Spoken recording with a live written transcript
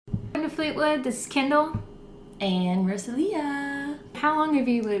Fleetwood. This is Kendall. And Rosalia. How long have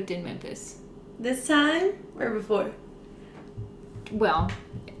you lived in Memphis? This time or before? Well,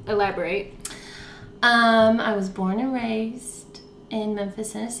 elaborate. I was born and raised in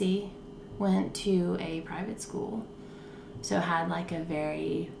Memphis, Tennessee. Went to a private school. So had like a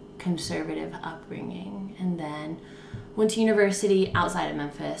very conservative upbringing. And then went to university outside of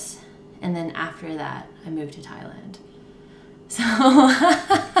Memphis. And then after that, I moved to Thailand. So...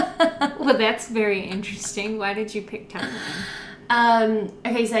 Well, that's very interesting. Why did you pick Thailand?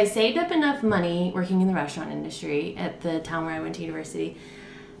 Okay, so I saved up enough money working in the restaurant industry at the town where I went to university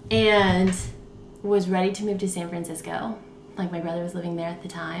and was ready to move to San Francisco. Like, my brother was living there at the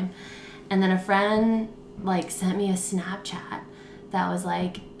time. And then a friend, like, sent me a Snapchat that was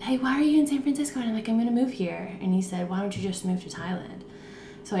like, hey, why are you in San Francisco? And I'm like, I'm going to move here. And he said, why don't you just move to Thailand?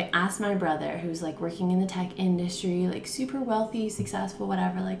 So I asked my brother, who's like working in the tech industry, like super wealthy, successful,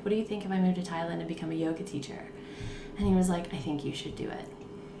 whatever, like, what do you think if I move to Thailand and become a yoga teacher? And he was like, I think you should do it.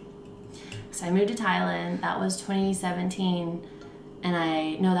 So I moved to Thailand. That was 2017.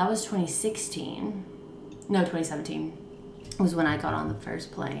 That was 2016. No, 2017 was when I got on the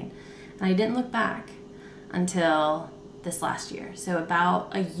first plane. And I didn't look back until this last year. So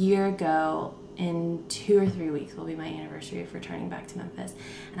about a year ago, in 2 or 3 weeks will be my anniversary of returning back to Memphis.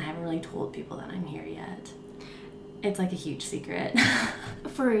 And I haven't really told people that I'm here yet. It's like a huge secret.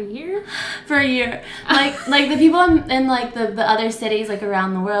 For a year? For a year. Like the people in like the other cities like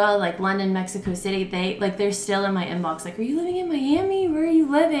around the world, like London, Mexico City, they're still in my inbox. Like, are you living in Miami? Where are you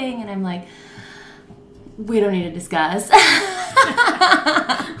living? And I'm like, we don't need to discuss.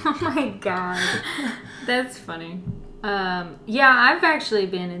 Oh my God. That's funny. Yeah, I've actually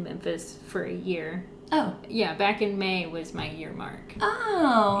been in Memphis for a year. Oh. Yeah, back in May was my year mark.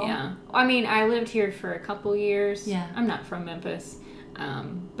 Oh. Yeah. I mean, I lived here for a couple years. Yeah. I'm not from Memphis.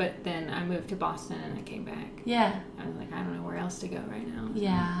 But then I moved to Boston and I came back. Yeah. I was like, I don't know where else to go right now.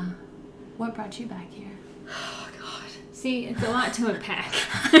 Yeah. What brought you back here? Oh, God. See, it's a lot to unpack.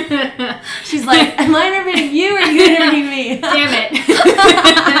 She's like, am I interviewing you or are you interviewing me? Damn it.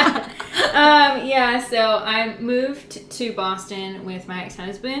 Yeah, so I moved to Boston with my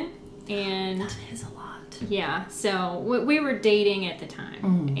ex-husband. And that is a lot. Yeah, so we were dating at the time.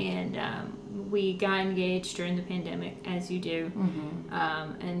 Mm-hmm. And we got engaged during the pandemic, as you do. Mm-hmm.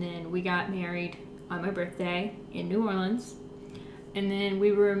 And then we got married on my birthday in New Orleans. And then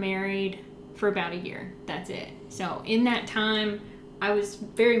we were married for about a year. That's it. So in that time, I was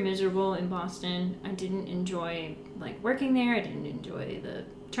very miserable in Boston. I didn't enjoy like working there. I didn't enjoy the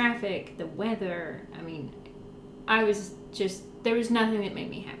traffic, the weather. I mean, I was just, there was nothing that made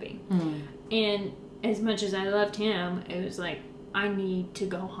me happy. Mm. And as much as I loved him, it was like, I need to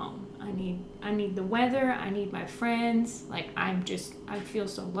go home. I need the weather. I need my friends. Like, I feel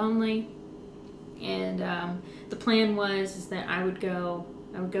so lonely. And the plan was that I would go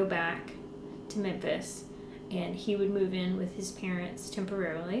back to Memphis, and he would move in with his parents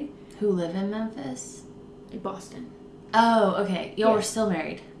temporarily. Who live in Memphis? In Boston. Oh, okay. Y'all were still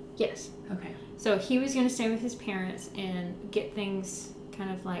married? Yes. Okay. So he was going to stay with his parents and get things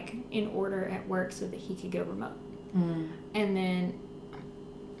kind of like in order at work so that he could go remote. Mm. And then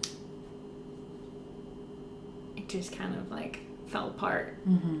it just kind of like fell apart.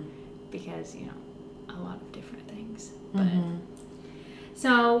 Mm-hmm. Because, you know, a lot of different things. But mm-hmm.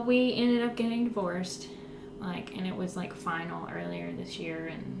 So we ended up getting divorced, like, and it was like final earlier this year,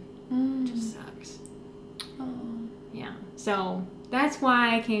 and it just sucks. Oh. Yeah. So that's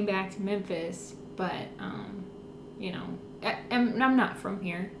why I came back to Memphis, but you know, I'm not from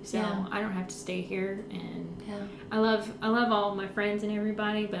here, so I don't have to stay here, and I love all my friends and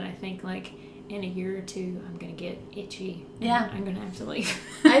everybody, but I think like in a year or two I'm gonna get itchy. Yeah, I'm gonna have to leave.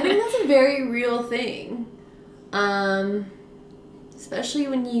 I think that's a very real thing, especially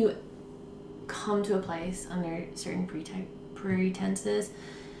when you come to a place under certain pretenses.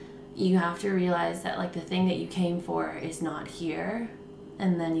 You have to realize that like the thing that you came for is not here,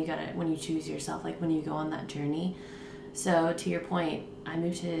 and then you gotta, when you choose yourself, like when you go on that journey. So to your point, I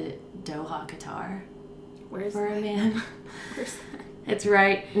moved to Doha, Qatar. Where's for that? A man? Where's that? It's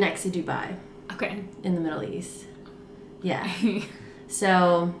right next to Dubai. Okay. In the Middle East. Yeah.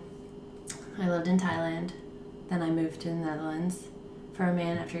 So I lived in Thailand. Then I moved to the Netherlands for a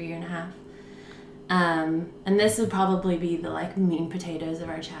man after a year and a half. And this would probably be the like meat and potatoes of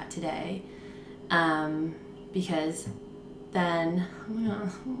our chat today. Because then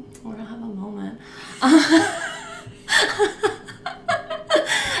we're gonna have a moment.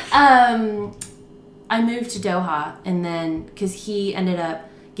 I moved to Doha, and then because he ended up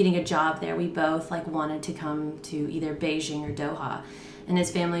getting a job there, we both like wanted to come to either Beijing or Doha. and his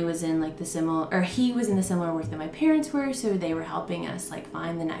family was in like he was in the similar work that my parents were, so they were helping us like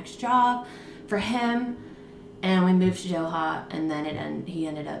find the next job for him. And we moved to Doha, and then he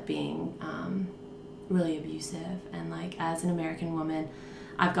ended up being really abusive. And like, as an American woman,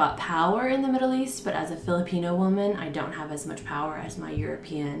 I've got power in the Middle East, but as a Filipino woman, I don't have as much power as my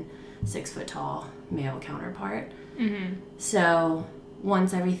European 6 foot tall male counterpart. Mm-hmm. So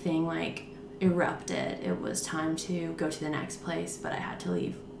once everything like erupted, it was time to go to the next place, but I had to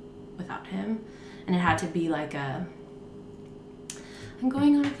leave without him. And it had to be like I'm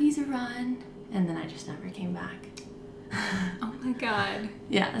going on a visa run, and then I just never came back. Oh my God.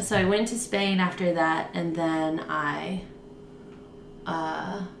 Yeah, so I went to Spain after that, and then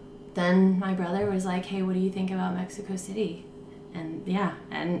then my brother was like, hey, what do you think about Mexico City? And yeah,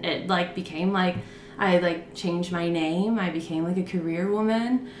 and it like became like, I like changed my name. I became like a career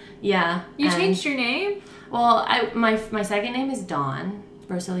woman. Yeah. You changed your name? Well, my second name is Dawn,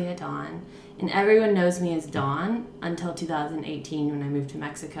 Rosalia Dawn, and everyone knows me as Dawn until 2018 when I moved to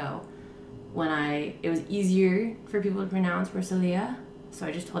Mexico. It was easier for people to pronounce Rosalia, so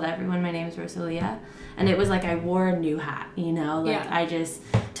I just told everyone my name is Rosalia, and it was like I wore a new hat, you know, like I just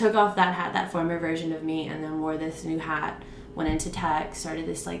took off that hat, that former version of me, and then wore this new hat, went into tech, started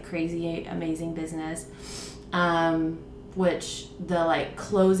this like crazy, amazing business, which the like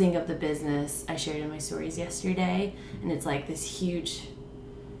closing of the business I shared in my stories yesterday, and it's like this huge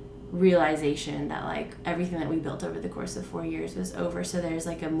realization that like everything that we built over the course of 4 years was over. So there's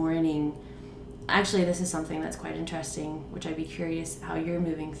like a mourning. Actually, this is something that's quite interesting, which I'd be curious how you're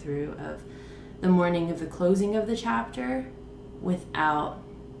moving through, of the mourning of the closing of the chapter without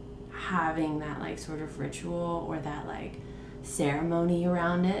having that like sort of ritual or that like ceremony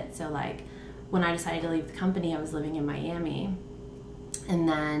around it. So like when I decided to leave the company, I was living in Miami, and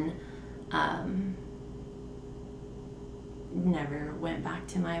then never went back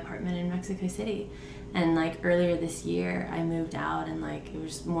to my apartment in Mexico City. And like earlier this year I moved out, and like it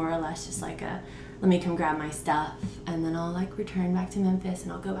was more or less just like let me come grab my stuff, and then I'll like return back to Memphis,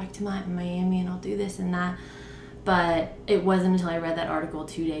 and I'll go back to Miami, and I'll do this and that. But it wasn't until I read that article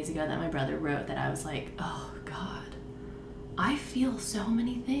 2 days ago that my brother wrote that I was like, oh God, I feel so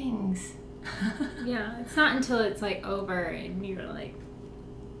many things. Yeah, it's not until it's like over and you're like,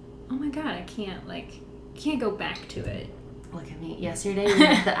 oh my God, I can't go back to it. Look at me. Yesterday we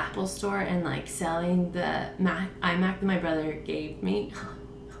went to the Apple store and like selling the iMac that my brother gave me.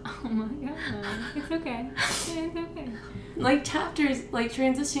 Oh my God. It's okay. It's okay. Like chapters, like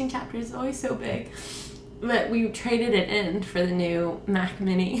transitioning chapters is always so big. But we traded it in for the new Mac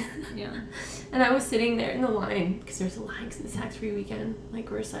Mini. Yeah. And I was sitting there in the line, because there's a line because it's tax-free weekend.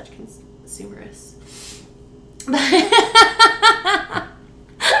 Like, we're such consumerists.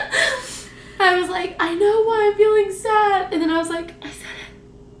 I was like, I know why I'm feeling sad. And then I was like, I said it.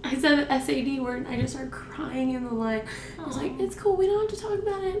 I said the SAD word, and I just started crying in the line. I was like, it's cool, we don't have to talk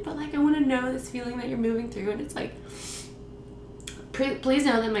about it, but like I want to know this feeling that you're moving through. And it's like, please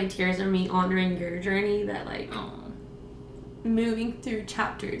know that my tears are me honoring your journey, that like moving through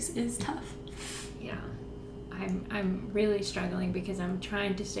chapters is tough. Yeah. I'm really struggling because I'm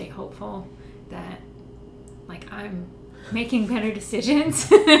trying to stay hopeful that like I'm making better decisions.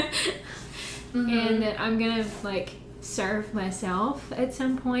 Mm-hmm. And that I'm gonna like serve myself at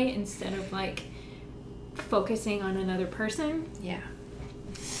some point instead of like focusing on another person. Yeah.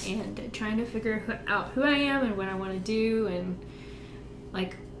 And trying to figure out who I am and what I want to do, and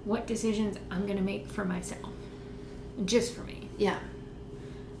like what decisions I'm gonna make for myself, just for me. Yeah.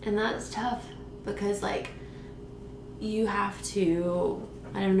 And that's tough because like you have to,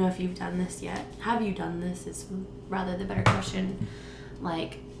 I don't know if you've done this yet. Have you done this is rather the better question.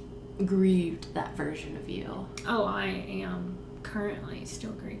 Like grieved that version of you. Oh, I am currently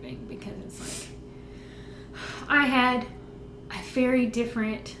still grieving because it's like I had a very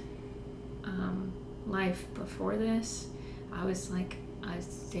different life before this. I was like a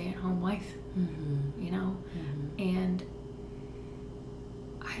stay-at-home wife, you know, and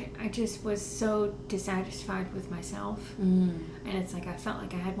I just was so dissatisfied with myself, and it's like I felt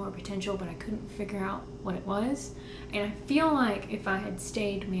like I had more potential, but I couldn't figure out what it was. And I feel like if I had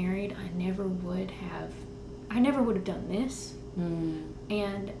stayed married, I never would have done this.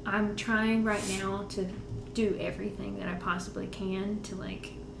 And I'm trying right now to do everything that I possibly can to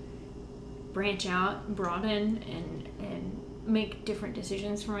like branch out, broaden, and make different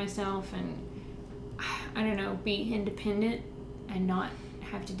decisions for myself, and I don't know, be independent and not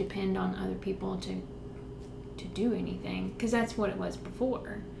have to depend on other people to do anything, because that's what it was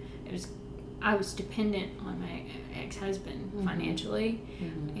before. I was dependent on my ex-husband financially,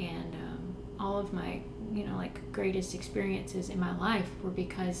 and all of my like greatest experiences in my life were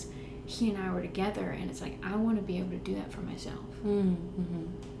because he and I were together, and it's like I want to be able to do that for myself.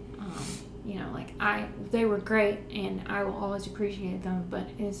 They were great, and I will always appreciate them, but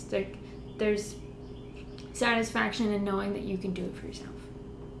it's like there's satisfaction in knowing that you can do it for yourself.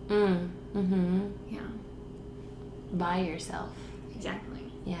 Yeah. By yourself.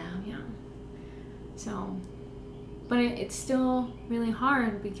 Exactly. Yeah. So, but it's still really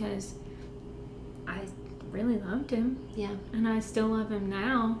hard because I really loved him. Yeah. And I still love him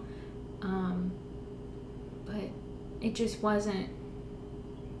now. But it just wasn't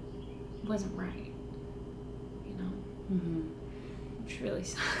right. Which really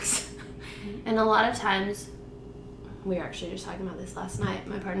sucks. And a lot of times, we were actually just talking about this last night,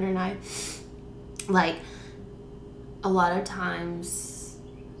 my partner and I, like, a lot of times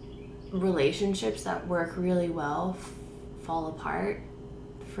relationships that work really well fall apart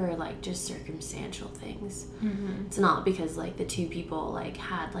for like just circumstantial things. It's not because like the two people like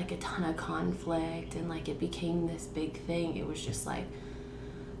had like a ton of conflict and like it became this big thing. It was just like,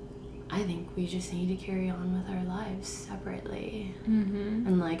 I think we just need to carry on with our lives separately.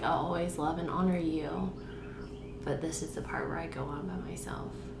 And like I'll always love and honor you, but this is the part where I go on by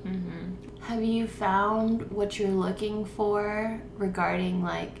myself. Have you found what you're looking for regarding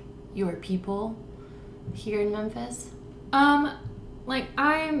like your people here in Memphis? Like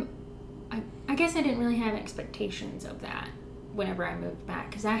I guess I didn't really have expectations of that whenever I moved back,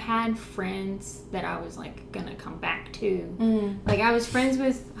 because I had friends that I was like gonna come back to. Like I was friends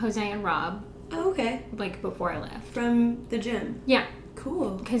with Jose and Rob. Oh, okay. Like before I left. From the gym? Yeah.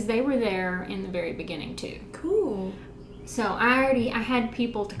 Cool. Because they were there in the very beginning too. Cool. So I had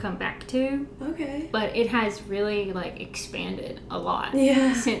people to come back to. Okay. But it has really like expanded a lot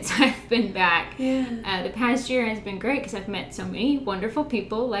since I've been back. Yeah. The past year has been great because I've met so many wonderful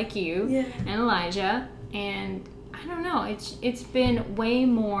people like you and Elijah, and I don't know, it's been way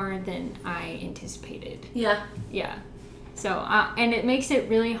more than I anticipated. Yeah. So and it makes it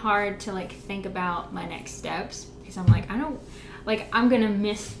really hard to like think about my next steps, because I'm like, I'm gonna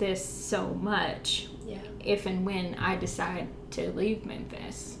miss this so much if and when I decide to leave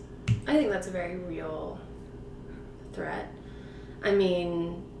Memphis. I think that's a very real threat. I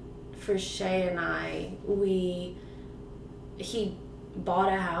mean, for Shay and I, he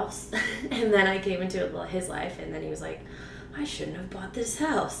bought a house and then I came into his life, and then he was like, I shouldn't have bought this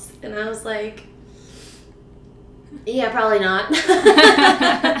house. And I was like, yeah, probably not.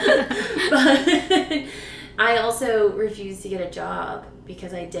 But I also refused to get a job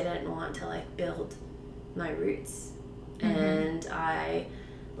because I didn't want to like build my roots. And I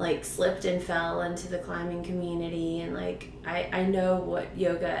like slipped and fell into the climbing community, and like I know what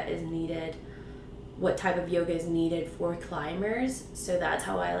yoga is needed, what type of yoga is needed for climbers. So that's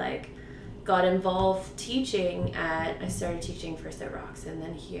how I like got involved teaching I started teaching first at Rocks and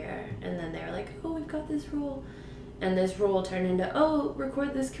then here, and then they were like, oh, we've got this rule, and this rule turned into, oh,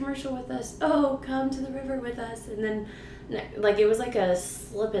 record this commercial with us, oh, come to the river with us. And then like it was like a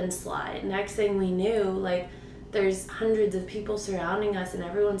slip and slide. Next thing we knew, like there's hundreds of people surrounding us, and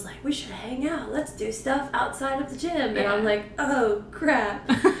everyone's like, we should hang out, let's do stuff outside of the gym. And I'm like, oh crap,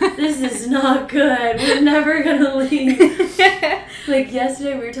 this is not good, we're never gonna leave. Like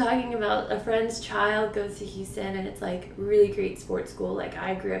yesterday we were talking about a friend's child goes to Houston, and it's like really great sports school. Like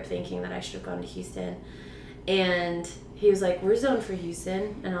I grew up thinking that I should have gone to Houston, and he was like, we're zoned for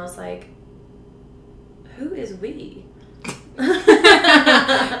Houston. And I was like, who is we? Who,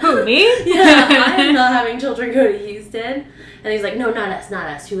 me? Yeah, I am not having children go to Houston. And he's like, no, not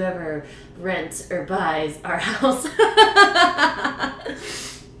us, whoever rents or buys our house.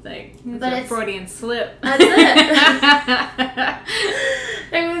 Like, but it's a Freudian slip. That's it.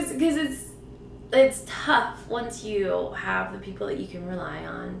 It was because it's tough once you have the people that you can rely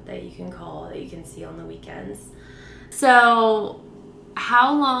on, that you can call, that you can see on the weekends. So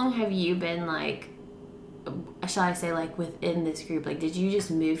how long have you been like, shall I say, like within this group? Like, did you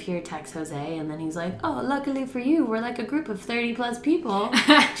just move here, text Jose, and then he's like, oh, luckily for you, we're like a group of 30 plus people.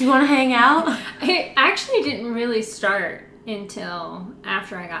 Do you want to hang out? It actually didn't really start until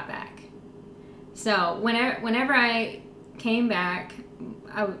after I got back. So whenever I came back,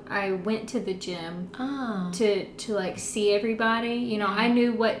 I went to the gym to like see everybody. You know, I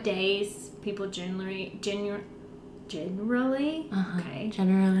knew what days people generally go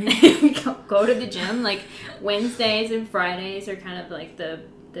to the gym. Like Wednesdays and Fridays are kind of like the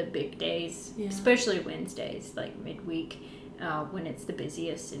big days, especially Wednesdays, like midweek. when it's the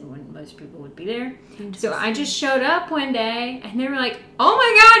busiest and when most people would be there. So I just showed up one day and they were like, "Oh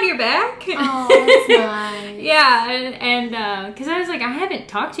my God, you're back!" Oh, that's nice. Yeah, and because I was like, I haven't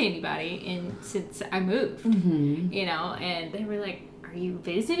talked to anybody since I moved, you know, and they were like, "Are you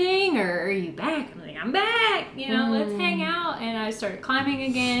visiting or are you back?" I'm like, "I'm back, you know, let's hang out." And I started climbing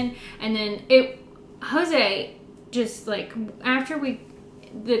again, and then Jose just like after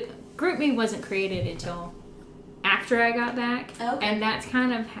the group me wasn't created until after I got back, and that's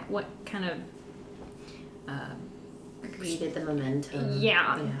kind of what kind of created the momentum.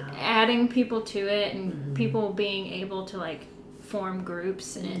 Yeah, adding people to it and people being able to like form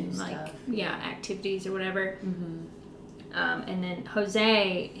groups and like activities or whatever. And then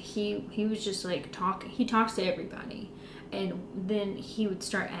Jose, he was just like he talks to everybody, and then he would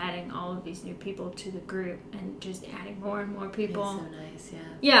start adding all of these new people to the group and just adding more and more people. That's so nice, yeah.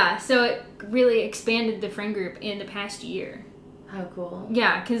 Yeah, so it really expanded the friend group in the past year. How cool.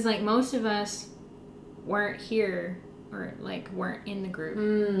 Yeah, because like most of us weren't here or like weren't in the group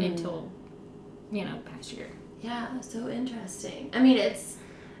until, you know, past year. Yeah, so interesting. I mean,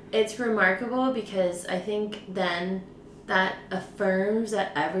 it's remarkable because I think then that affirms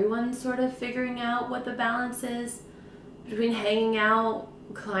that everyone's sort of figuring out what the balance is between hanging out,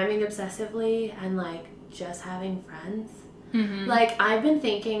 climbing obsessively, and like just having friends. Like I've been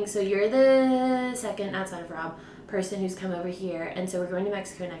thinking, so you're the second outside of Rob person who's come over here, and so we're going to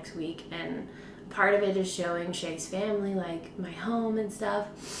Mexico next week, and part of it is showing Shay's family like my home and stuff,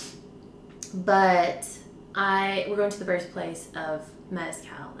 but we're going to the birthplace of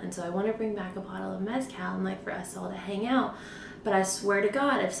mezcal, and so I want to bring back a bottle of mezcal and like for us all to hang out. But I swear to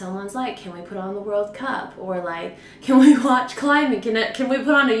God, if someone's like, "Can we put on the World Cup?" or like, "Can we watch climbing? Can we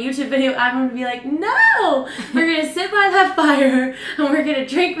put on a YouTube video?" I'm going to be like, "No! We're going to sit by that fire and we're going to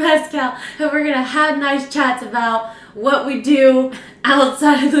drink mezcal and we're going to have nice chats about what we do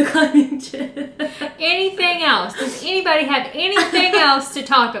outside of the climbing gym." Anything else? Does anybody have anything else to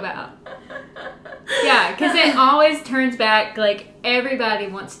talk about? Yeah, because it always turns back, like, everybody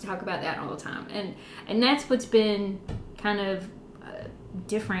wants to talk about that all the time. And that's what's been kind of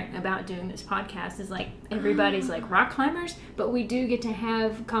different about doing this podcast is, like, everybody's, like, rock climbers, but we do get to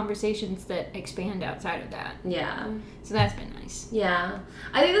have conversations that expand outside of that. Yeah. So that's been nice. Yeah.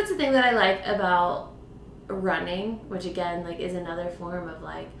 I think that's the thing that I like about running, which, again, like, is another form of,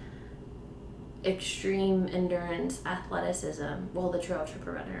 like, extreme endurance athleticism. Well, the trail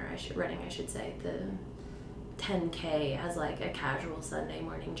tripper running, I should say, the 10K as like a casual Sunday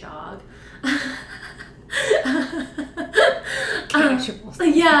morning jog. Casual.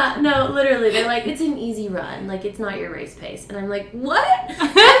 Yeah, no, literally, they're like, it's an easy run, like it's not your race pace, and I'm like, what?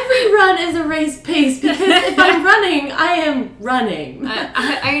 Every run is a race pace because if I'm running, I am running.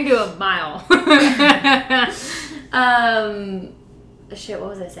 I can do a mile. Shit, what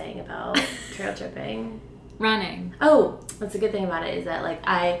was I saying about trail tripping? Running. Oh, that's a good thing about it is that, like,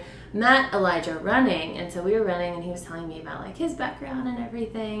 I met Elijah running, and so we were running, and he was telling me about, like, his background and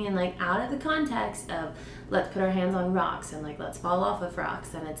everything, and, like, out of the context of let's put our hands on rocks and, like, let's fall off of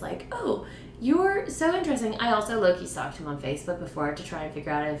rocks, and it's like, oh, you're so interesting. I also low-key stalked him on Facebook before to try and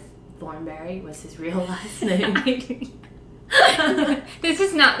figure out if Thornberry was his real last name. This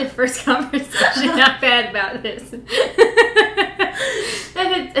is not the first conversation I've had about this.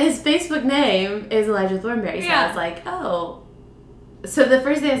 And his Facebook name is Elijah Thornberry, so Yeah. I was like, oh. So the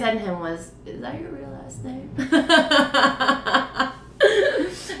first thing I said to him was, "Is that your real last name?"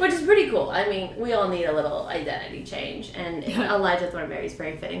 Which is pretty cool. I mean, we all need a little identity change, and Elijah Thornberry is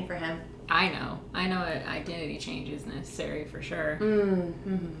very fitting for him. I know an identity change is necessary for sure.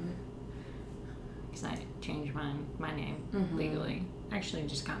 Because I changed my name legally. Actually,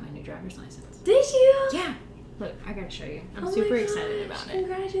 just got my new driver's license. Did you? Yeah. Look, I gotta show you. I'm Oh super my excited gosh, about it.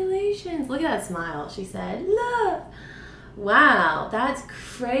 Congratulations. Look at that smile. She said, "Look." Wow, that's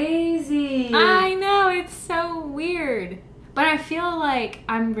crazy. I know, it's so weird. But I feel like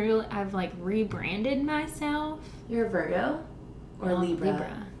I've like rebranded myself. You're a Virgo? Or Libra?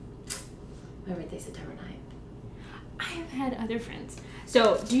 Libra. My birthday's September 9th. I've had other friends.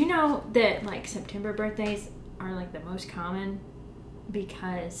 So, do you know that like September birthdays are like the most common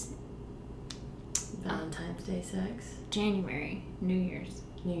because Valentine's Day sex? January, New Year's.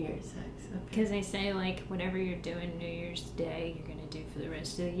 New Year's sex. Okay. Because they say like whatever you're doing New Year's Day, you're gonna do for the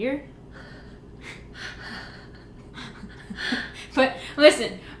rest of the year. But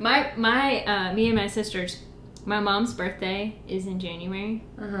listen, me and my sisters, my mom's birthday is in January.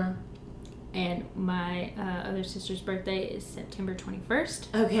 And my other sister's birthday is September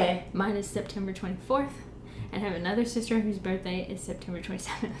 21st. Okay. Mine is September 24th. And I have another sister whose birthday is September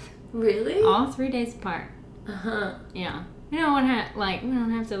 27th. Really? All 3 days apart. Uh-huh. Yeah. we don't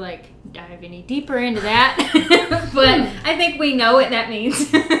have to like dive any deeper into that. But I think we know what that means.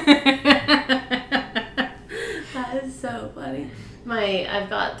 That is so funny. I've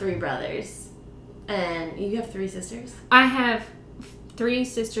got 3 brothers, and you have 3 sisters? I have 3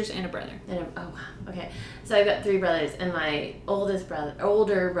 sisters and a brother. Oh wow. Okay. So I've got 3 brothers, and my older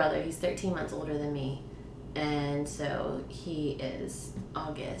brother, he's 13 months older than me. And so he is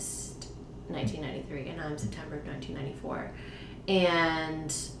August 1993 and I'm September of 1994.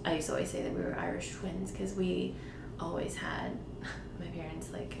 And I used to always say that we were Irish twins because we always had, my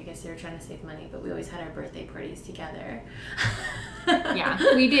parents, like, I guess they were trying to save money, but we always had our birthday parties together. Yeah,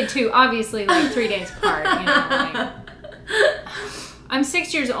 we did too. Obviously, like 3 days apart, you know. Like, I'm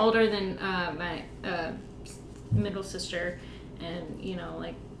 6 years older than my middle sister, and you know,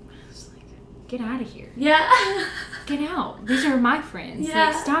 like, it's like, get out of here. Yeah. Get out. These are my friends. Yeah.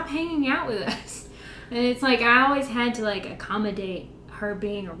 Like, stop hanging out with us. And it's like I always had to like accommodate her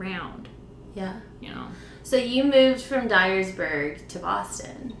being around. Yeah. You know. So you moved from Dyersburg to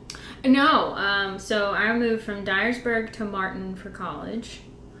Boston. No. So I moved from Dyersburg to Martin for college,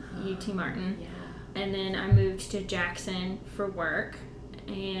 UT Martin. Yeah. And then I moved to Jackson for work.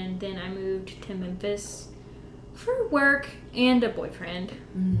 And then I moved to Memphis for work and a boyfriend,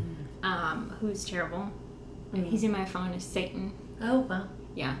 who's terrible. He's in my phone as Satan. Oh, wow.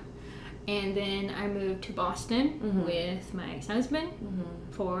 Yeah. And then I moved to Boston with my ex-husband.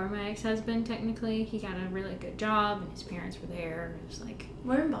 For my ex-husband, technically. He got a really good job, and his parents were there. It was like...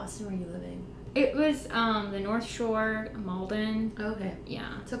 Where in Boston were you living? It was the North Shore, Malden. Okay.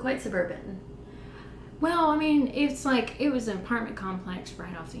 Yeah. So quite suburban. Well, I mean, it's like, it was an apartment complex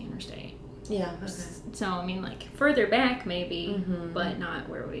right off the interstate. Yeah, okay. So, I mean, like, further back maybe, but not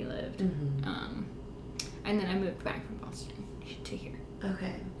where we lived. And then I moved back from Boston to here.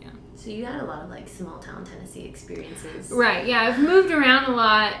 Okay. Yeah. So you had a lot of, like, small town Tennessee experiences. Right, yeah. I've moved around a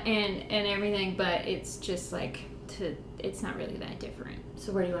lot and everything, but it's just, like, it's not really that different.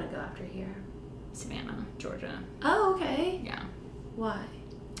 So where do you want to go after here? Savannah, Georgia. Oh, okay. Yeah. Why?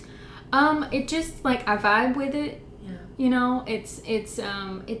 It just, like, I vibe with it. Yeah. You know, it's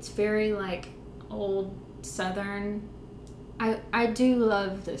very, like, old Southern. I do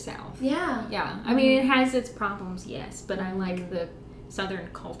love the South. Yeah. Yeah. I mean, it has its problems, yes, but I like the Southern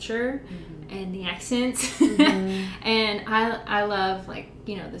culture and the accents. And I love, like,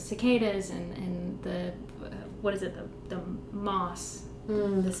 you know, the cicadas and the, what is it, the moss.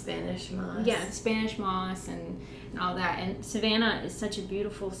 The Spanish moss. Yeah, the Spanish moss and all that. And Savannah is such a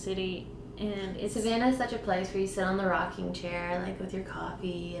beautiful city. And Savannah is such a place where you sit on the rocking chair, like, with your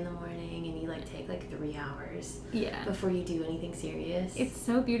coffee in the morning, and you, like, take, like, 3 hours before you do anything serious. It's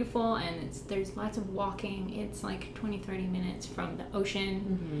so beautiful, and there's lots of walking. It's, like, 20-30 minutes from the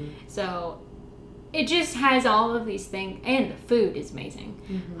ocean. So it just has all of these things, and the food is amazing.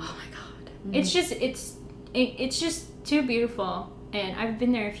 Oh, my God. It's just too beautiful, and I've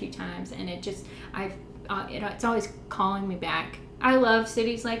been there a few times, and it's always calling me back. I love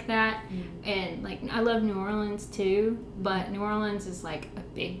cities like that, and, like, I love New Orleans too, but New Orleans is, like, a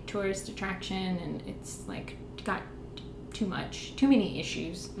big tourist attraction, and it's, like, got too many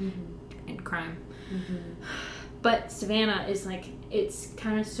issues and crime. But Savannah is, like, it's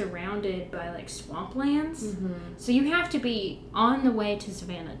kind of surrounded by, like, swamplands, so you have to be on the way to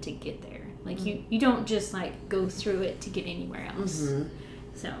Savannah to get there. Like, you don't just, like, go through it to get anywhere else.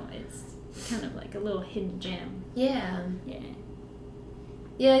 So it's kind of like a little hidden gem. Yeah. Yeah.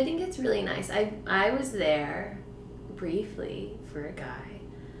 Yeah, I think it's really nice. I was there briefly for a guy.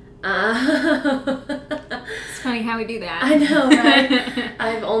 It's funny how we do that. I know, right?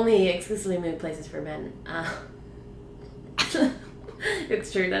 I've only exclusively moved places for men.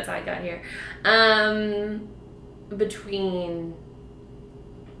 It's true, that's how I got here. Between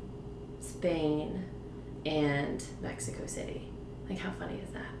Spain and Mexico City. Like, how funny is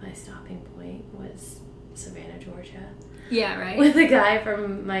that? My stopping point was Savannah, Georgia. Yeah, right? With a guy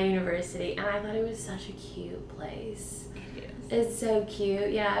from my university, and I thought it was such a cute place. It is. It's so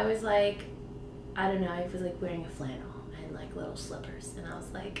cute. Yeah, I was like, I don't know, I was like wearing a flannel and like little slippers, and I was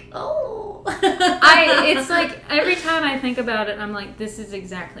like, oh. It's like every time I think about it, I'm like, this is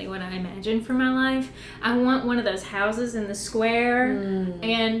exactly what I imagined for my life. I want one of those houses in the square,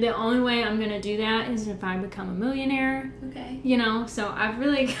 and the only way I'm gonna do that is if I become a millionaire. Okay. You know, so I've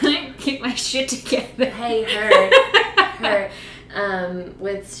really gotta get my shit together. Hey, her,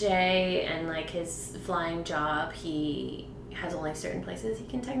 with Shay and like his flying job, he has only certain places he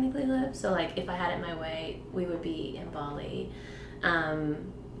can technically live. So like, if I had it my way, we would be in Bali, or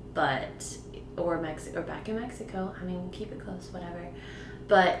back in Mexico. I mean, keep it close, whatever.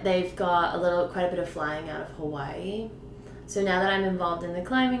 But they've got quite a bit of flying out of Hawaii. So now that I'm involved in the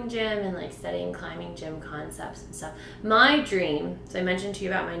climbing gym and like studying climbing gym concepts and stuff, my dream, so I mentioned to you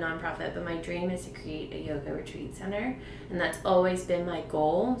about my nonprofit, but my dream is to create a yoga retreat center. And that's always been my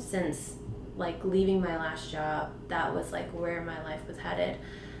goal since like leaving my last job. That was like where my life was headed.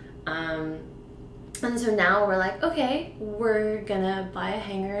 And so now we're like, okay, we're gonna buy a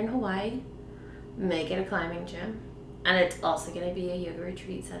hangar in Hawaii, make it a climbing gym, and it's also gonna be a yoga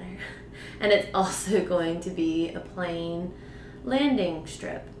retreat center. And it's also going to be a plane landing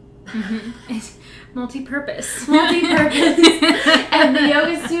strip. Mm-hmm. It's multi-purpose. And the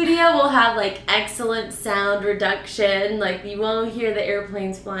yoga studio will have like excellent sound reduction. Like you won't hear the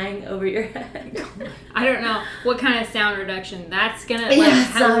airplanes flying over your head. I don't know what kind of sound reduction that's gonna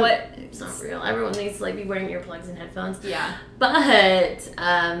like. It's not real. Everyone needs to like be wearing earplugs and headphones. Yeah. But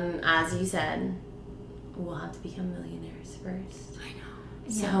as you said, we'll have to become millionaires first.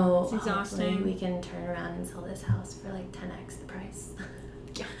 So yeah, it's exhausting. Hopefully we can turn around and sell this house for like 10x the price.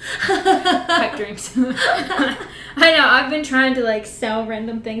 Yeah. Pipe dreams. I know. I've been trying to like sell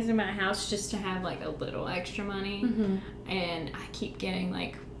random things in my house just to have like a little extra money, and I keep getting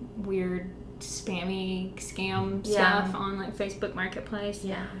like weird spammy scam stuff on like Facebook Marketplace.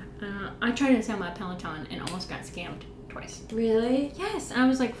 Yeah. I tried to sell my Peloton and almost got scammed twice. Really? Yes. I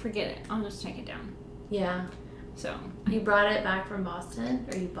was like, forget it. I'll just take it down. Yeah. So you brought it back from Boston,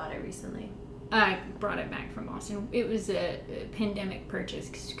 or you bought it recently? I brought it back from Boston. It was a pandemic purchase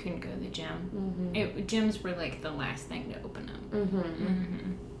because you couldn't go to the gym. Gyms were like the last thing to open up.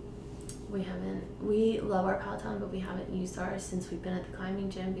 We love our Peloton, but we haven't used ours since we've been at the climbing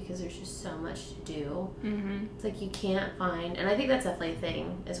gym because there's just so much to do. It's like you can't find, and I think that's definitely a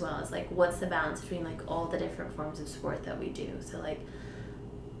thing as well, as like what's the balance between like all the different forms of sport that we do. So like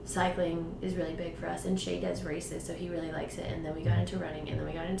cycling is really big for us, and Shay does races, so he really likes it. And then we got into running, and then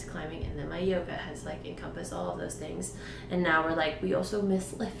we got into climbing, and then my yoga has like encompassed all of those things. And now we're like, we also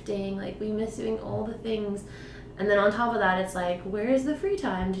miss lifting, like we miss doing all the things. And then on top of that, it's like, where is the free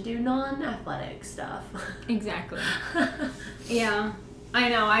time to do non-athletic stuff? Exactly. Yeah, I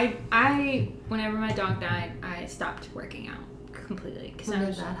know. I whenever my dog died, I stopped working out completely. When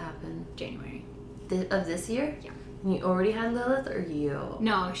did that happen? January. Of this year? Yeah. You already had Lilith, or you?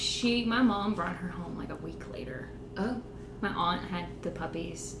 No, my mom brought her home like a week later. Oh. My aunt had the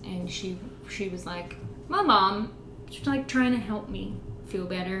puppies, and she was like, my mom, she's like trying to help me feel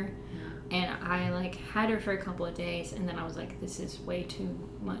better. Yeah. And I like had her for a couple of days, and then I was like, this is way too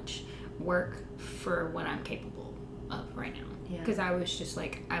much work for what I'm capable of right now. Yeah. Because I was just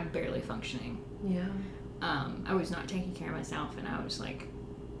like, I'm barely functioning. Yeah. I was not taking care of myself, and I was like,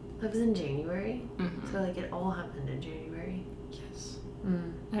 that was in January? So, like, it all happened in January? Yes.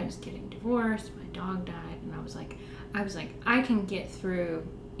 I was getting divorced, my dog died, and I was like, I can get through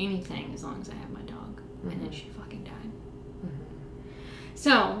anything as long as I have my dog. And then she fucking died.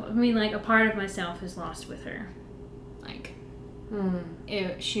 So, I mean, like, a part of myself is lost with her. Like,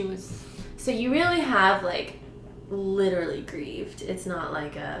 she was... So you really have, like, literally grieved. It's not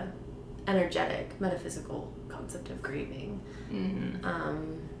like a energetic, metaphysical concept of grieving.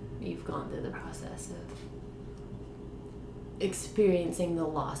 You've gone through the process of experiencing the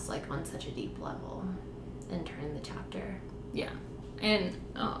loss like on such a deep level and turn the chapter. Yeah. And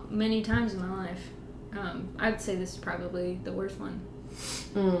many times in my life, I'd say this is probably the worst one.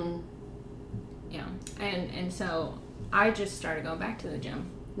 Yeah. And so I just started going back to the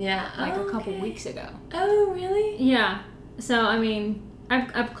gym. Yeah. Like a couple weeks ago. Oh, really? Yeah. So I mean,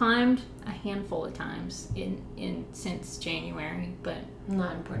 I've climbed a handful of times in since January, but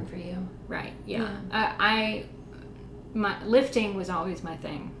not important for you. Right. Yeah. My lifting was always my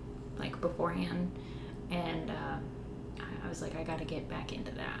thing, like beforehand, and I was like, I got to get back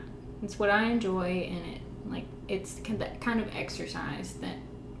into that. It's what I enjoy, and it's that kind of exercise that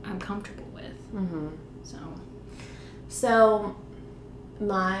I'm comfortable with. So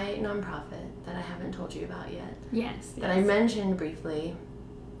my nonprofit that I haven't told you about yet. Yes. That I mentioned briefly.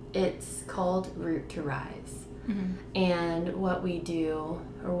 It's called Root to Rise. And what we do,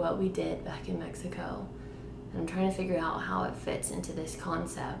 or what we did back in Mexico, and I'm trying to figure out how it fits into this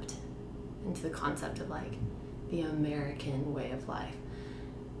concept, into the concept of like the American way of life,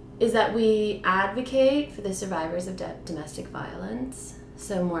 is that we advocate for the survivors of domestic violence.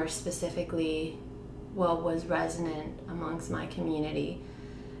 So more specifically, what was resonant amongst my community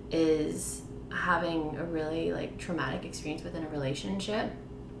is having a really like traumatic experience within a relationship,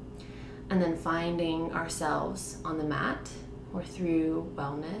 and then finding ourselves on the mat or through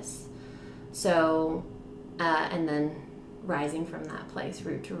wellness. So, and then rising from that place,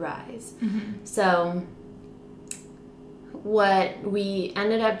 root to rise. So what we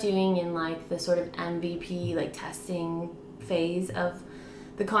ended up doing in like the sort of MVP like testing phase of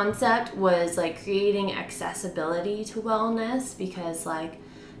the concept was like creating accessibility to wellness, because like,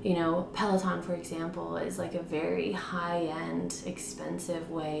 you know, Peloton, for example, is like a very high-end,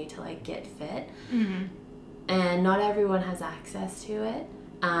 expensive way to like get fit. Mm-hmm. And not everyone has access to it.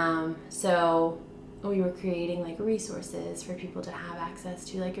 So we were creating like resources for people to have access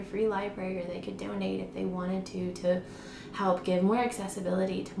to, like a free library, or they could donate if they wanted to help give more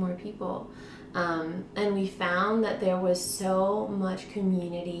accessibility to more people. And we found that there was so much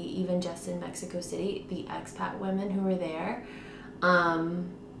community, even just in Mexico City, the expat women who were there,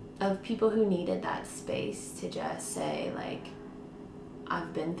 of people who needed that space to just say, like,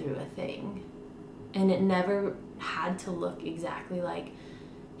 I've been through a thing. And it never had to look exactly like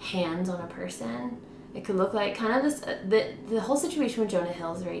hands on a person. It could look like kind of this, the whole situation with Jonah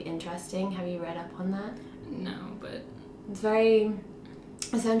Hill is very interesting. Have you read up on that? No, but It's very,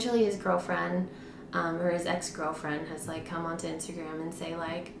 essentially his girlfriend, or his ex-girlfriend has like come onto Instagram and say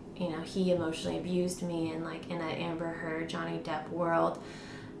like, you know, he emotionally abused me, and like in an Amber Heard, Johnny Depp world,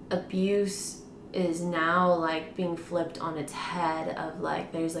 abuse is now like being flipped on its head, of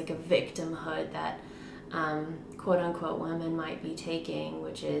like there's like a victimhood that quote unquote women might be taking,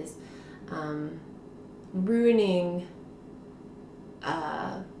 which is ruining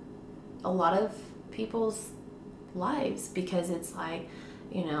a lot of people's lives, because it's like,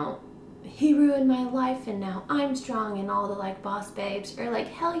 you know, he ruined my life and now I'm strong, and all the like boss babes are like,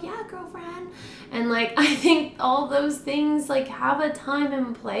 hell yeah, girlfriend. And like I think all those things like have a time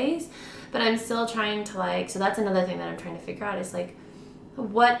and place, but I'm still trying to like, so that's another thing that I'm trying to figure out, is like,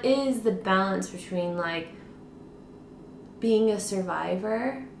 what is the balance between like being a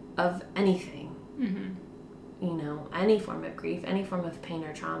survivor of anything, mm-hmm. you know, any form of grief, any form of pain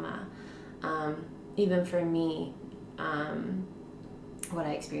or trauma. Even for me, what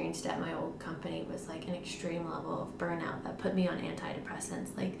I experienced at my old company was like an extreme level of burnout that put me on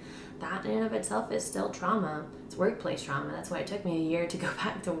antidepressants. Like that in and of itself is still trauma. It's workplace trauma. That's why it took me a year to go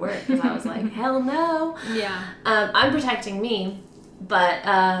back to work, because I was like, hell no. Yeah. I'm protecting me, but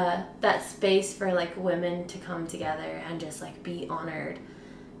that space for like women to come together and just like be honored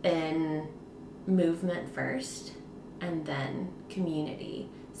in movement first, and then community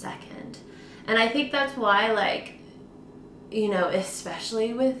second. And I think that's why, like, you know,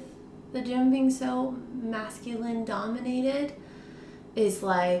 especially with the gym being so masculine dominated, is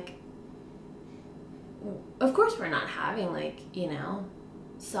like, of course we're not having like, you know,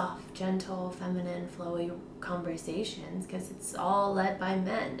 soft, gentle, feminine, flowy conversations, because it's all led by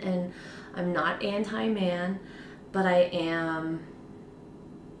men. And I'm not anti-man, but I am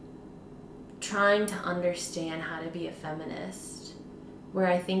trying to understand how to be a feminist, where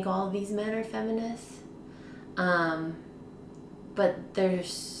I think all of these men are feminists, but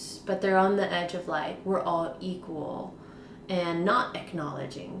they're on the edge of like, we're all equal, and not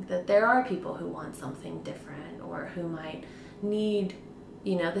acknowledging that there are people who want something different, or who might need,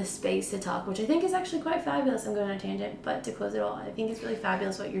 you know, the space to talk, which I think is actually quite fabulous. I'm going on a tangent, but to close it all, I think it's really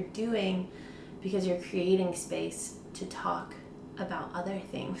fabulous what you're doing, because you're creating space to talk about other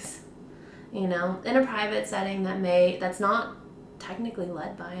things, you know, in a private setting that's not technically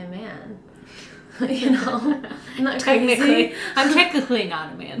led by a man. You know, not Technically, I'm technically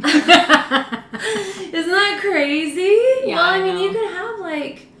not a man. Isn't that crazy? Yeah, well, I I mean, know. you could have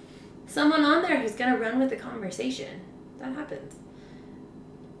like someone on there who's gonna run with the conversation. That happens.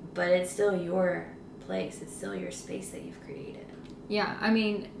 But it's still your place. It's still your space that you've created. Yeah, I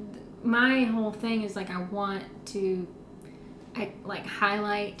mean, my whole thing is like, I want to like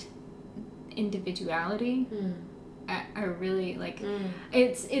highlight individuality. I really like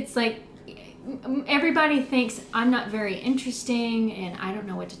it's like everybody thinks I'm not very interesting and I don't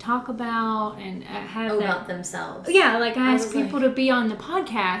know what to talk about, and I have about themselves. Yeah, like I ask was people to be on the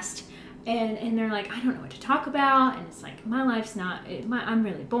podcast, and they're like, I don't know what to talk about, and it's like, my life's not, I'm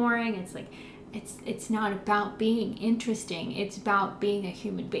really boring. It's like, it's not about being interesting. It's about being a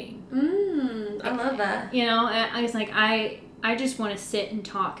human being. I love that. You know, I was like, I just want to sit and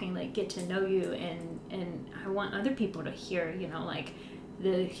talk and like get to know you, and I want other people to hear, you know, like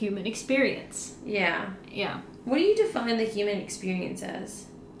the human experience. Yeah. Yeah. What do you define the human experience as?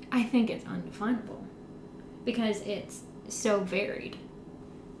 I think it's undefinable, because it's so varied,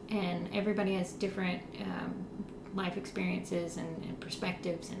 and everybody has different life experiences and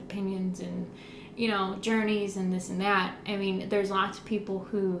perspectives and opinions and, you know, journeys and this and that. I mean, there's lots of people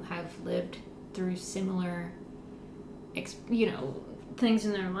who have lived through similar, you know, things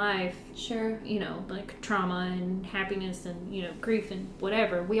in their life. Sure. You know, like trauma and happiness and, you know, grief and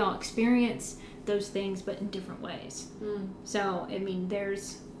whatever. We all experience those things, but in different ways. So, I mean,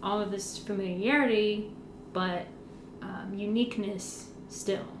 there's all of this familiarity, but uniqueness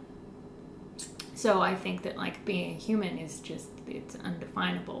still. So I think that like being a human is just, it's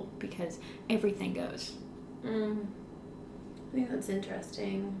undefinable because everything goes. I think that's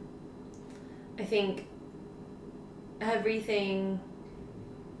interesting. I think everything,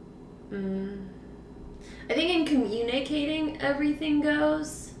 I think in communicating everything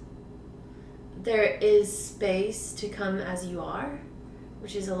goes, there is space to come as you are,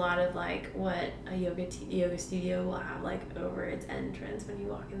 which is a lot of like what a yoga studio will have like over its entrance when you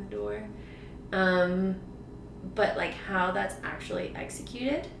walk in the door. But like how that's actually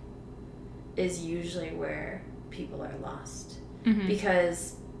executed is usually where people are lost.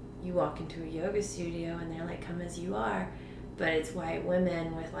 Because you walk into a yoga studio and they're like, come as you are, but it's white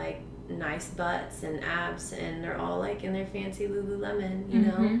women with like nice butts and abs, and they're all like in their fancy Lululemon, you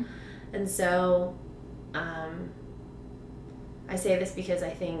know? And so I say this because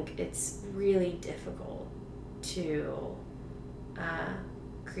I think it's really difficult to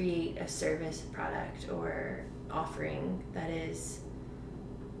create a service, product, or offering that is,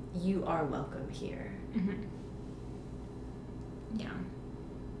 you are welcome here. Yeah.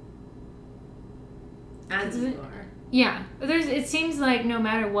 As you are. Yeah. It seems like no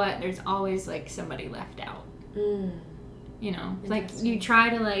matter what, there's always like somebody left out. You know, like you try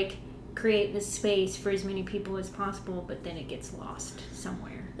to like create this space for as many people as possible, but then it gets lost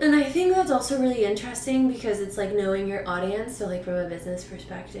somewhere. And I think that's also really interesting because it's like knowing your audience. So like from a business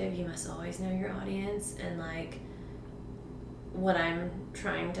perspective, you must always know your audience. And like what I'm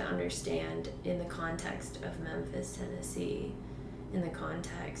trying to understand in the context of Memphis, Tennessee, in the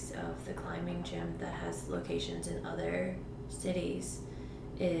context of the climbing gym that has locations in other cities,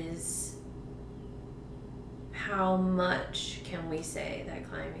 is how much can we say that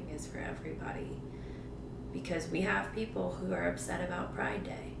climbing is for everybody? Because we have people who are upset about Pride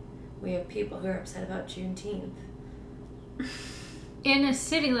Day. We have people who are upset about Juneteenth. In a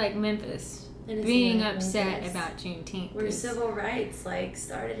city like Memphis, being upset about Juneteenth. Where civil rights like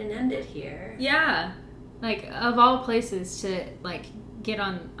started and ended here. Yeah. Like, of all places to, like, get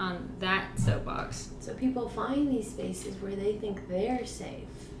on that soapbox. So people find these spaces where they think they're safe.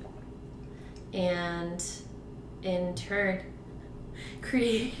 And in turn,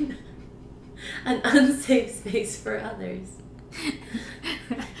 creating an unsafe space for others.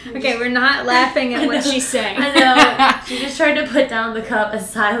 Okay, we're not laughing at what she's saying. I know. She just tried to put down the cup as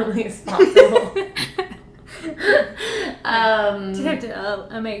silently as possible. Just have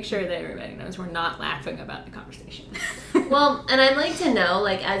to make sure that everybody knows we're not laughing about the conversation. Well, and I'd like to know,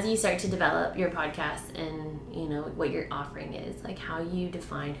 like, as you start to develop your podcast and, you know, what your offering is, like, how you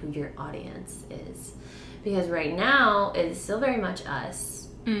define who your audience is. Because right now, it's still very much us.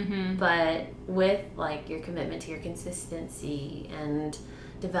 But with, like, your commitment to your consistency and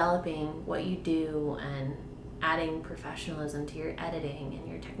developing what you do and adding professionalism to your editing and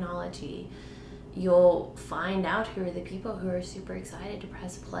your technology, you'll find out who are the people who are super excited to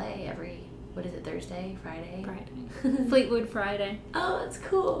press play every, what is it, Thursday, Friday? Fleetwood Friday. Oh, that's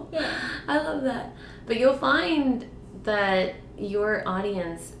cool. Yeah. I love that. But you'll find that your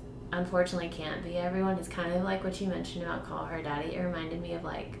audience unfortunately can't be everyone. It's kind of like what you mentioned about Call Her Daddy. It reminded me of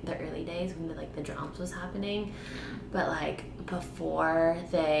like the early days when the drums was happening. But like before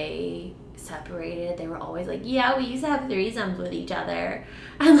they separated, they were always like, yeah, we used to have threesomes with each other.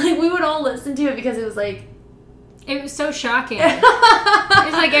 And like we would all listen to it because it was like, it was so shocking. It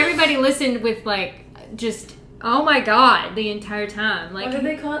was like everybody listened with like just, oh my god, the entire time. Like, what did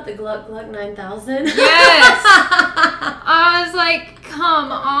they call it? The Gluck Gluck 9000? Yes! I was like,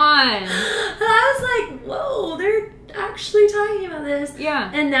 come on. And I was like, whoa, they're actually talking about this.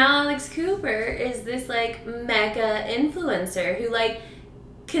 Yeah. And now Alex Cooper is this like mega influencer who like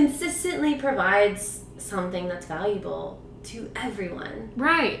consistently provides something that's valuable to everyone.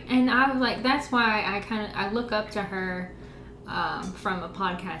 Right. And I was like, that's why I look up to her from a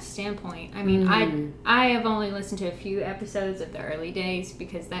podcast standpoint. I mean, I have only listened to a few episodes of the early days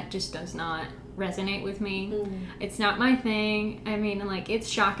because that just does not resonate with me. It's not my thing. I mean, like, it's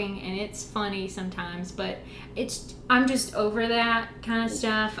shocking and it's funny sometimes, but I'm just over that kind of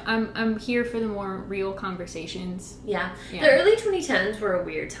stuff. I'm here for the more real conversations. Yeah. The early 2010s were a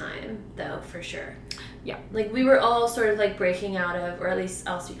weird time, though, for sure. Yeah. Like, we were all sort of, like, breaking out of, or at least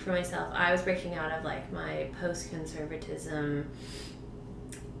I'll speak for myself, I was breaking out of, like, my post-conservatism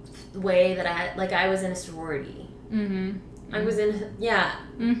way that I had, like, I was in a sorority. I was in,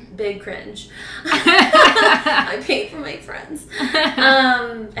 big cringe. I paid for my friends.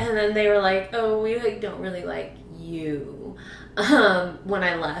 And then they were like, oh, we, like, don't really like you. When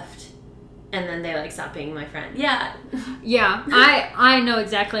I left. and then they like stop being my friend. Yeah. Yeah, I know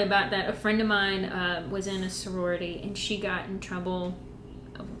exactly about that. A friend of mine was in a sorority, and she got in trouble,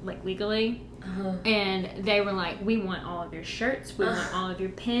 like legally. And they were like, we want all of your shirts, we want all of your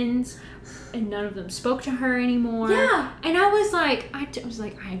pins, and none of them spoke to her anymore. Yeah. And I was like, I've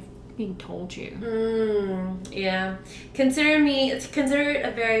been told you. Yeah. Consider it a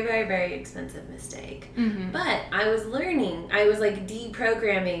very, very, very expensive mistake. But I was learning, I was like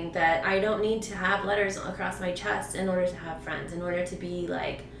deprogramming that I don't need to have letters across my chest in order to have friends, in order to be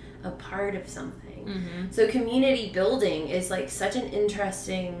like a part of something. So community building is like such an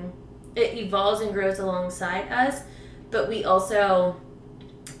interesting, it evolves and grows alongside us, but we also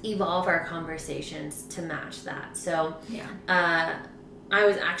evolve our conversations to match that. So I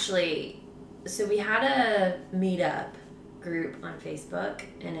was actually, so we had a meetup group on Facebook,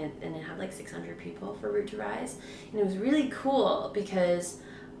 and it had like 600 people for Root to Rise, and it was really cool because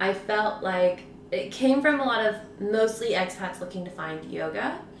I felt like it came from a lot of mostly expats looking to find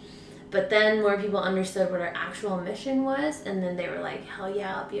yoga. But then more people understood what our actual mission was, and then they were like, hell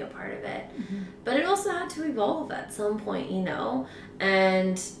yeah, I'll be a part of it. But it also had to evolve at some point, you know?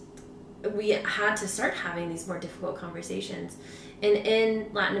 And we had to start having these more difficult conversations. And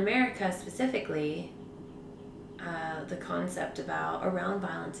in Latin America specifically, the concept around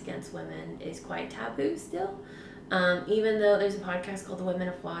violence against women is quite taboo still. Even though there's a podcast called The Women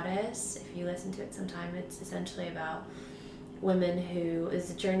of Juarez, if you listen to it sometime, it's essentially about women who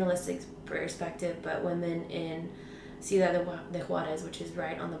is a journalistic perspective, but women in Ciudad de Juarez, which is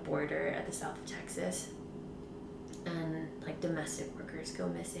right on the border at the south of Texas, and like domestic workers go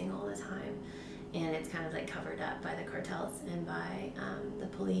missing all the time, and it's kind of like covered up by the cartels and by the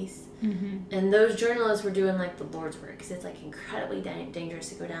police. And those journalists were doing like the Lord's work, because it's like incredibly dangerous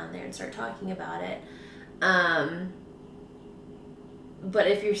to go down there and start talking about it. But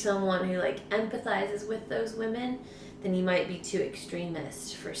if you're someone who like empathizes with those women, then you might be too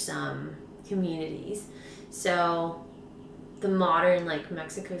extremist for some communities. So the modern like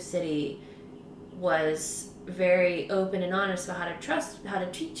Mexico City was very open and honest about how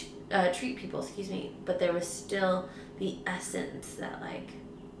to treat people, but there was still the essence that like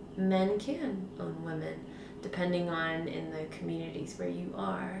men can own women depending on in the communities where you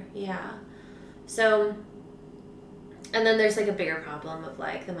are. So, and then there's like a bigger problem of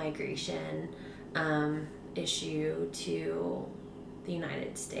like the migration issue to the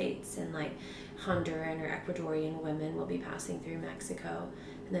United States, and like Honduran or Ecuadorian women will be passing through Mexico,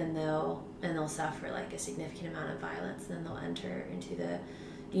 and then they'll suffer like a significant amount of violence, and then they'll enter into the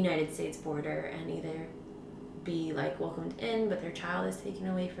United States border and either be like welcomed in, but their child is taken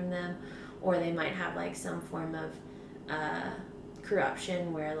away from them, or they might have like some form of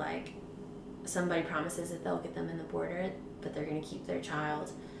corruption where like somebody promises that they'll get them in the border, but they're going to keep their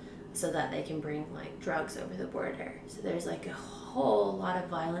child so that they can bring like drugs over the border. So there's like a whole lot of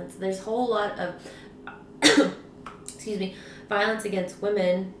violence. There's a whole lot of violence against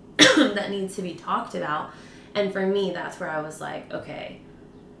women that needs to be talked about. And for me, that's where I was like, okay,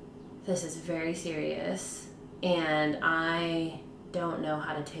 this is very serious, and I don't know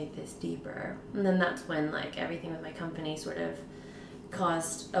how to take this deeper. And then that's when like everything with my company sort of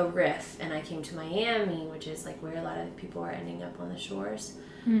caused a rift, and I came to Miami, which is like where a lot of people are ending up on the shores.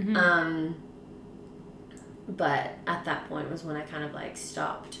 But at that point was when I kind of like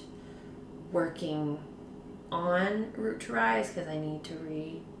stopped working on Root to Rise, because I need to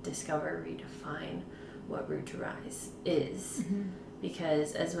redefine what Root to Rise is.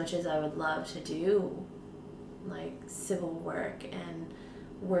 Because as much as I would love to do like civil work and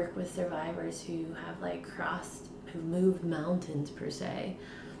work with survivors who have like who moved mountains per se,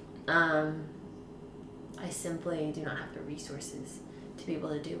 I simply do not have the resources to be able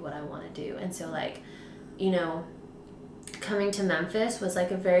to do what I want to do. And so like, you know, coming to Memphis was like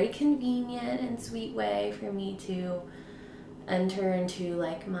a very convenient and sweet way for me to enter into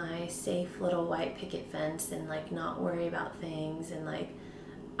like my safe little white picket fence and like not worry about things. And like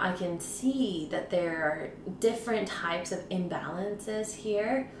I can see that there are different types of imbalances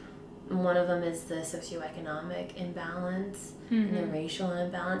here. And one of them is the socioeconomic imbalance and the racial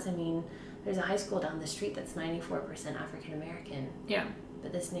imbalance. I mean, there's a high school down the street that's 94% African American. Yeah.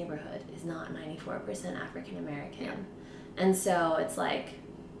 But this neighborhood is not 94% African American. Yeah. And so it's like,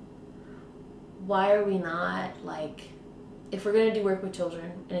 why are we not like, if we're going to do work with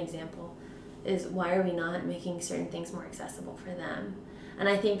children, an example is, why are we not making certain things more accessible for them? And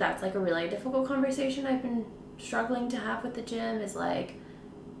I think that's like a really difficult conversation I've been struggling to have with the gym, is like,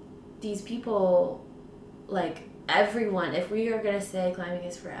 these people, like everyone, if we are going to say climbing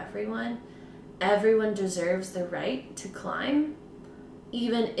is for everyone deserves the right to climb,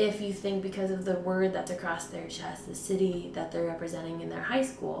 even if you think because of the word that's across their chest, the city that they're representing in their high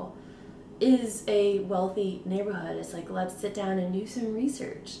school is a wealthy neighborhood. It's like, let's sit down and do some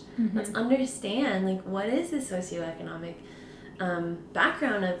research. Let's understand, like, what is the socioeconomic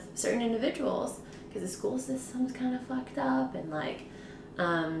background of certain individuals, because the school system's kind of fucked up, and like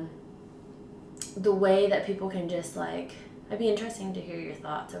the way that people can just like, it'd be interesting to hear your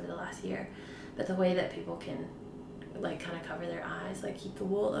thoughts over the last year, but the way that people can like kind of cover their eyes, like keep the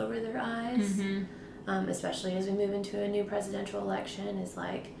wool over their eyes, especially as we move into a new presidential election, is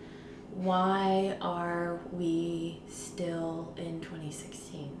like, why are we still in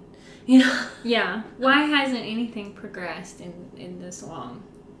 2016? You know? Yeah. Why hasn't anything progressed in this long?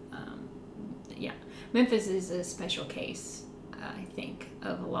 Yeah. Memphis is a special case, I think,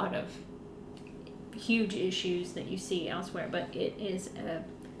 of a lot of huge issues that you see elsewhere, but it is a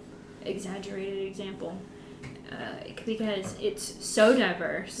exaggerated example because it's so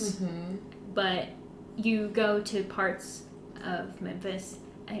diverse, but you go to parts of Memphis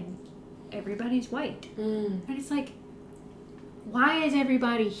and everybody's white. And it's like, why is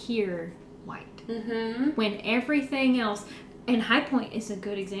everybody here white? When everything else, and High Point is a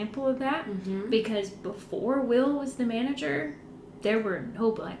good example of that, because before Will was the manager, there were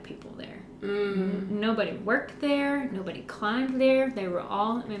no black people there. Nobody worked there, nobody climbed there. They were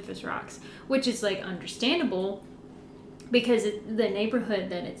all at Memphis Rocks, which is like understandable because the neighborhood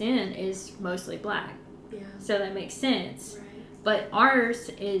that it's in is mostly black. Yeah. So that makes sense. Right. But ours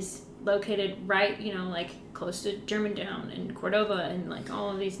is located right, like close to Germantown and Cordova and like all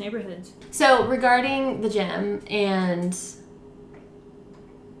of these neighborhoods. So regarding the gym and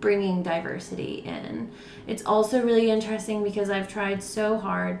bringing diversity in, it's also really interesting because I've tried so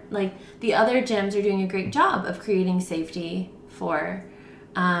hard. Like, the other gyms are doing a great job of creating safety for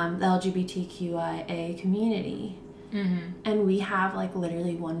the LGBTQIA community. And we have like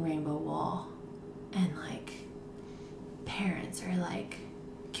literally one rainbow wall, and like parents are like,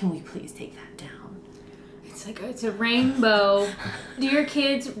 can we please take that down? It's like, it's a rainbow. Do your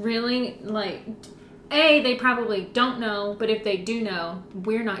kids really, like, they probably don't know, but if they do know,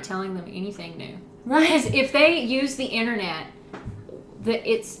 we're not telling them anything new. Right. Because if they use the internet,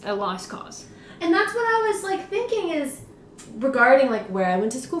 it's a lost cause. And that's what I was like thinking is, regarding like where I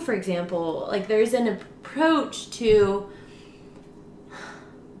went to school, for example, like there's an approach to,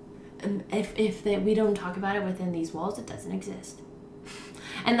 if we don't talk about it within these walls, it doesn't exist.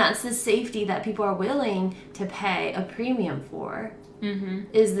 And that's the safety that people are willing to pay a premium for,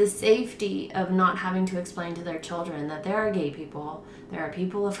 is the safety of not having to explain to their children that there are gay people, there are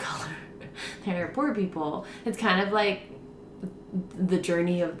people of color, there are poor people. It's kind of like the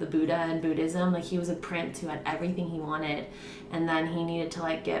journey of the Buddha and Buddhism. Like, he was a prince who had everything he wanted, and then he needed to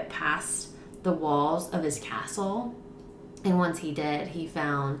like get past the walls of his castle, and once he did, he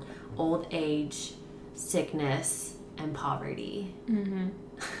found old age, sickness, and poverty.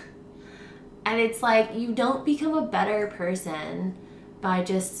 And it's like, you don't become a better person by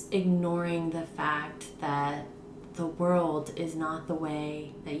just ignoring the fact that the world is not the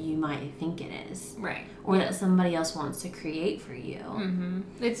way that you might think it is. Right. Or that somebody else wants to create for you.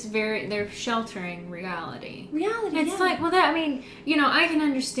 It's they're sheltering reality. It's like, well, I can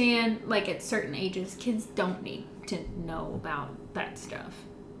understand, like, at certain ages, kids don't need to know about that stuff.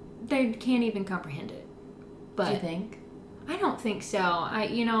 They can't even comprehend it. But do you think? I don't think so.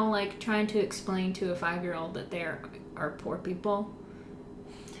 Like trying to explain to a 5-year-old that there are poor people.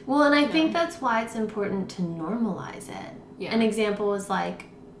 Well, and I think that's why it's important to normalize it. Yeah. An example is like,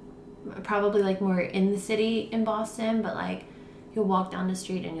 probably like more in the city in Boston, but like you'll walk down the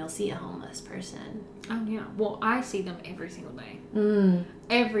street and you'll see a homeless person. Oh, yeah. Well, I see them every single day.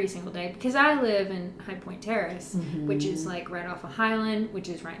 Every single day. Because I live in High Point Terrace, which is like right off of Highland, which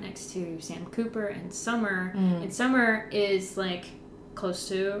is right next to Sam Cooper and Summer. And Summer is like close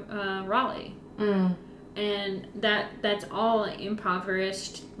to Raleigh. And that's all an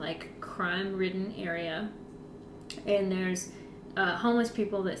impoverished, like crime-ridden area. And there's homeless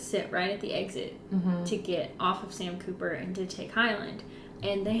people that sit right at the exit to get off of Sam Cooper and to take Highland.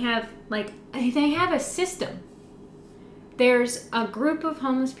 And they have a system. There's a group of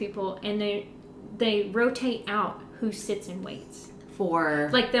homeless people, and they rotate out who sits and waits. For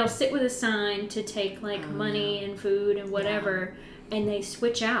like, they'll sit with a sign to take like money and food and whatever, and they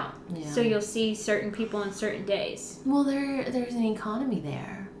switch out. So you'll see certain people on certain days. Well, there's an economy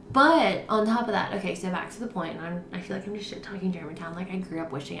there. But on top of that, okay, so back to the point, and I feel like I'm just shit talking Germantown. Like, I grew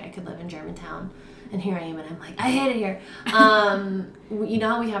up wishing I could live in Germantown, and here I am, and I'm like, I hate it here. You know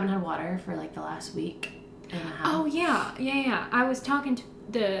how we haven't had water for like the last week and a half? Oh yeah. I was talking to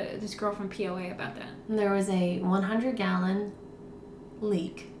this girl from POA about that. And there was a 100-gallon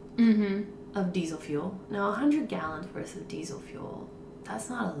leak of diesel fuel. Now, 100 gallons worth of diesel fuel, that's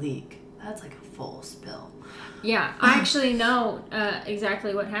not a leak. That's like a full spill. Yeah, I actually know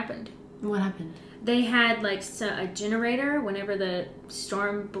exactly what happened. What happened? They had like a generator. Whenever the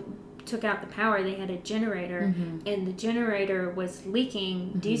storm took out the power, they had a generator, and the generator was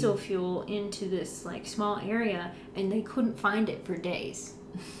leaking diesel fuel into this like small area, and they couldn't find it for days.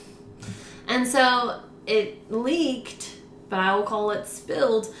 And so it leaked, but I will call it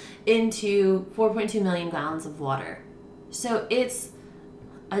spilled, into 4.2 million gallons of water. So it's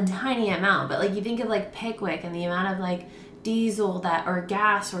a tiny amount, but like you think of like Pickwick and the amount of like diesel that or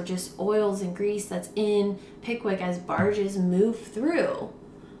gas or just oils and grease that's in Pickwick as barges move through.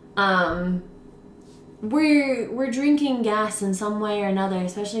 We're drinking gas in some way or another,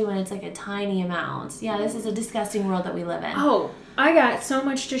 especially when it's like a tiny amount. Yeah, this is a disgusting world that we live in. Oh, I got so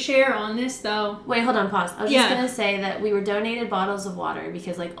much to share on this though. Wait, hold on, pause. I was just gonna say that we were donated bottles of water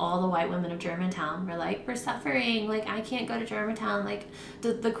because like all the white women of Germantown were like, we're suffering, like I can't go to Germantown, like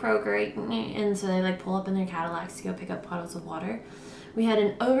the Kroger, and so they like pull up in their Cadillacs to go pick up bottles of water. We had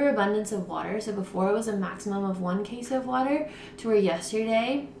an overabundance of water, so before it was a maximum of 1 case of water, to where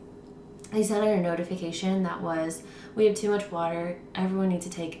yesterday they sent out a notification that was, we have too much water, everyone needs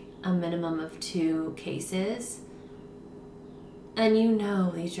to take a minimum of 2 cases. And you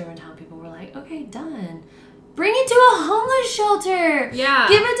know these Germantown people were like, okay, done. Bring it to a homeless shelter. Yeah.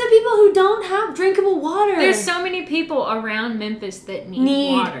 Give it to people who don't have drinkable water. There's so many people around Memphis that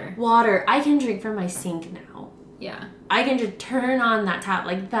need water. Water. I can drink from my sink now. Yeah. I can just turn on that tap.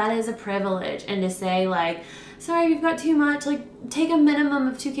 Like, that is a privilege. And to say, like, sorry, you've got too much. Like, take a minimum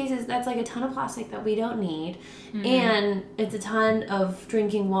of 2 cases. That's like a ton of plastic that we don't need. And it's a ton of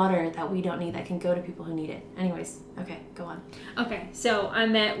drinking water that we don't need that can go to people who need it. Anyways, okay, go on. Okay, so I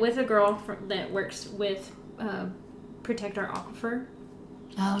met with a girl that works with Protect Our Aquifer.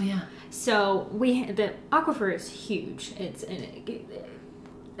 Oh, yeah. So the aquifer is huge. It's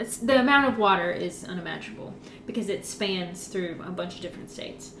the amount of water is unimaginable because it spans through a bunch of different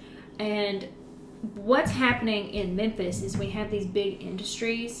states. And what's happening in Memphis is we have these big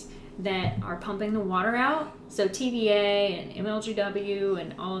industries that are pumping the water out. So TVA and MLGW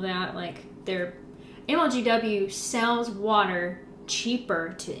and all of that, like MLGW sells water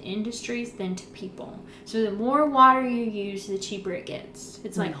cheaper to industries than to people. So the more water you use, the cheaper it gets.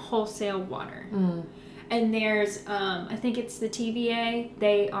 It's like wholesale water. And there's, I think it's the TVA,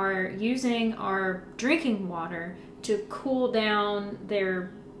 they are using our drinking water to cool down the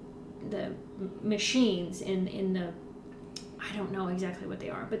machines in the, I don't know exactly what they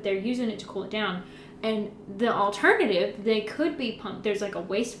are, but they're using it to cool it down. And the alternative, they could be pumped. There's like a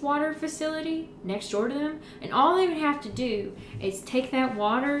wastewater facility next door to them, and all they would have to do is take that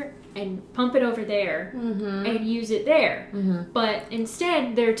water and pump it over there and use it there. But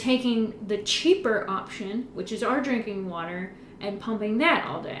instead, they're taking the cheaper option, which is our drinking water, and pumping that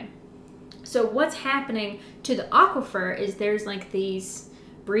all day. So what's happening to the aquifer is there's like these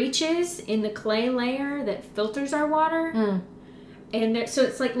breaches in the clay layer that filters our water. And so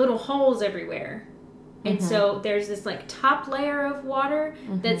it's like little holes everywhere. And so there's this like top layer of water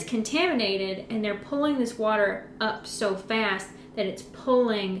that's contaminated, and they're pulling this water up so fast that it's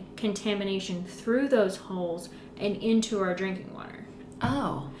pulling contamination through those holes and into our drinking water.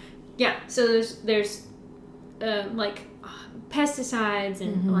 Oh. Yeah, so there's like pesticides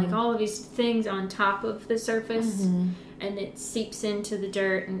and like all of these things on top of the surface, and it seeps into the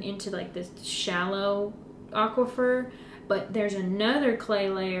dirt and into like this shallow aquifer. But there's another clay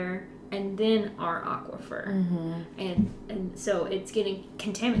layer and then our aquifer. And so it's getting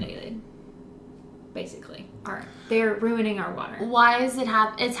contaminated, basically. They're ruining our water. Why is it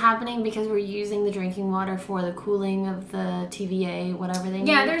it's happening because we're using the drinking water for the cooling of the TVA, whatever they need?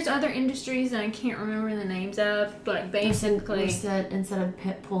 Yeah, there's other industries that I can't remember the names of, but basically... Instead of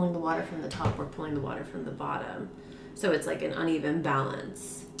pulling the water from the top, we're pulling the water from the bottom. So it's like an uneven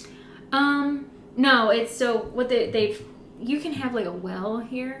balance. No, it's so what they've... You can have like a well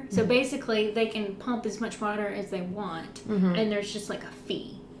here. So basically they can pump as much water as they want. And there's just like a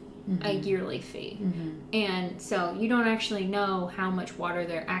fee. A yearly fee. And so you don't actually know how much water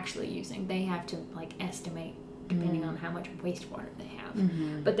they're actually using. They have to like estimate depending on how much wastewater they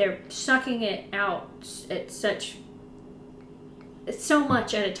have. But they're sucking it out at so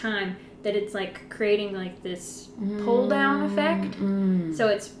much at a time that it's like creating like this pull down effect. So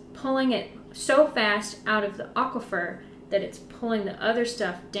it's pulling it so fast out of the aquifer that it's pulling the other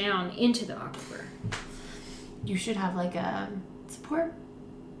stuff down into the aquifer. You should have like a support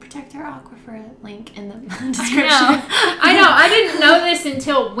protect our aquifer link in the I description. know. I didn't know this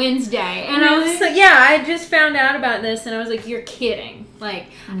until Wednesday. And I was like, yeah, I just found out about this. And I was like, you're kidding. Like,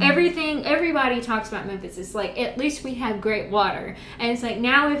 everybody talks about Memphis. It's like, at least we have great water. And it's like,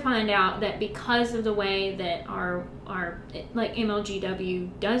 now we find out that because of the way that our like,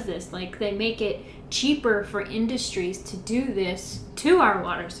 MLGW does this, like, they make it cheaper for industries to do this to our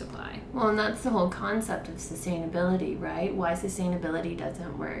water supply. Well, and that's the whole concept of sustainability, right? Why sustainability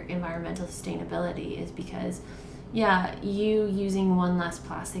doesn't work, environmental sustainability, is because, yeah, you using one less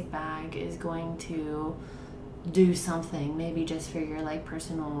plastic bag is going to do something, maybe just for your, like,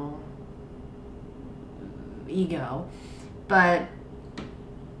 personal ego, but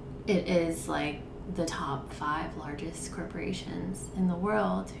it is, like, the top 5 largest corporations in the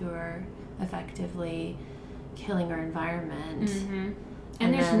world who are effectively killing our environment.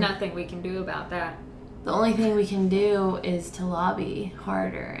 And there's nothing we can do about that. The only thing we can do is to lobby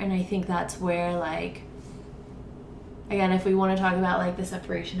harder. And I think that's where, like, again, if we want to talk about, like, the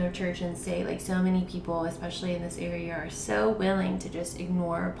separation of church and state, like, so many people, especially in this area, are so willing to just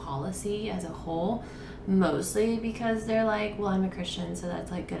ignore policy as a whole, mostly because they're like, well, I'm a Christian, so that's,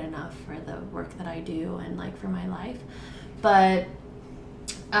 like, good enough for the work that I do and, like, for my life. But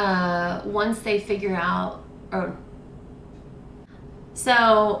once they figure out,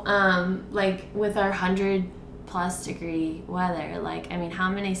 like, with our 100+ degree weather, like, I mean, how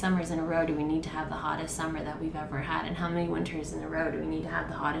many summers in a row do we need to have the hottest summer that we've ever had? And how many winters in a row do we need to have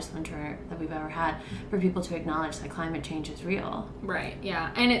the hottest winter that we've ever had for people to acknowledge that climate change is real? Right,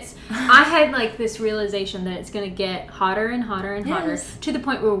 yeah. And I had, like, this realization that it's going to get hotter and hotter and hotter to the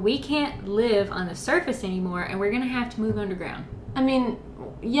point where we can't live on the surface anymore, and we're going to have to move underground. I mean,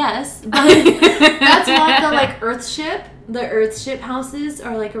 yes, but that's what the, like, the Earthship houses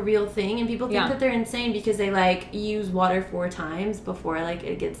are, like, a real thing, and people think that they're insane because they, like, use water 4 times before, like,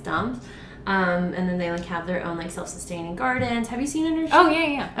 it gets dumped, and then they, like, have their own, like, self-sustaining gardens. Have you seen Earthship? Oh,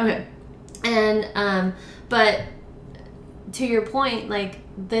 yeah. Okay. And, but to your point, like,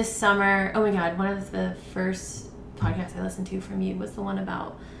 this summer, oh my God, one of the first podcasts I listened to from you was the one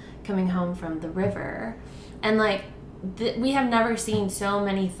about coming home from the river, and, like, we have never seen so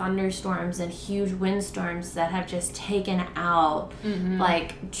many thunderstorms and huge windstorms that have just taken out,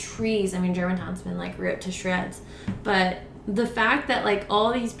 like, trees. I mean, Germantown's been, like, ripped to shreds. But the fact that, like,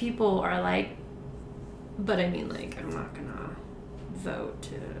 all these people are like, but I mean, like, I'm not gonna vote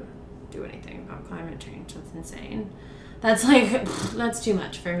to do anything about climate change. That's insane. That's, like, that's too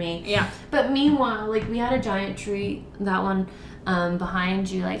much for me. Yeah. But meanwhile, like, we had a giant tree, that one behind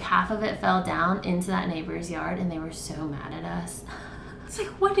you, like, half of it fell down into that neighbor's yard, and they were so mad at us. It's like,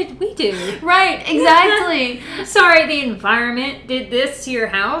 what did we do? Right, exactly. Sorry, the environment did this to your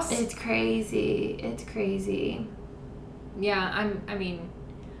house? It's crazy. It's crazy. Yeah, I mean,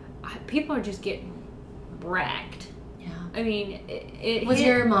 people are just getting wrecked. Yeah. I mean, Was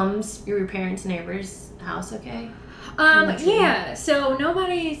your parents' neighbor's house okay? Yeah, so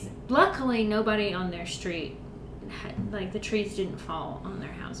luckily nobody on their street like, the trees didn't fall on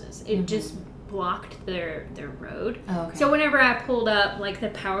their houses. It just blocked their road. Oh, okay. So whenever I pulled up, like,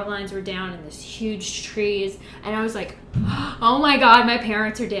 the power lines were down in this huge trees, and I was like, oh my God, my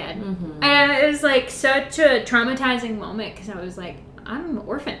parents are dead. And it was, like, such a traumatizing moment because I was like, I'm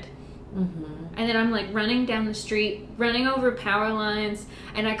orphaned. And then I'm, like, running down the street, running over power lines,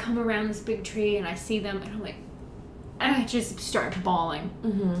 and I come around this big tree and I see them, and I'm like, and I just start bawling.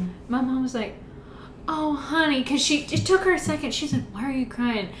 My mom was like, oh, honey, because it took her a second. She's like, why are you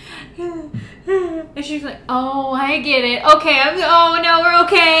crying? And she's like, oh, I get it. Okay, oh, no, we're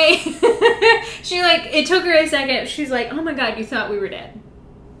okay. It took her a second. She's like, oh my God, you thought we were dead.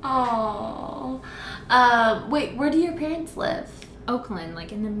 Oh. Wait, where do your parents live? Oakland,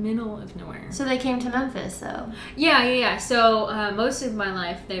 like, in the middle of nowhere. So they came to Memphis, though. Yeah. So most of my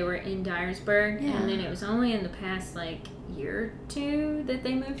life they were in Dyersburg, and then it was only in the past, like, year or 2 that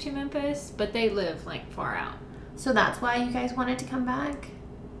they moved to Memphis, but they live, like, far out. So that's why you guys wanted to come back?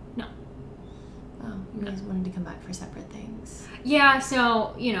 No. Oh, you guys wanted to come back for separate things. Yeah,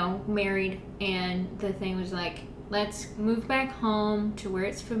 so, married, and the thing was like, let's move back home to where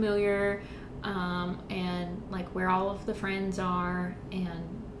it's familiar, and, like, where all of the friends are,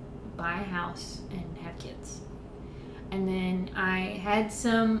 and buy a house and have kids. And then I had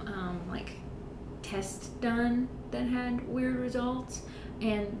some, like, tests done that had weird results,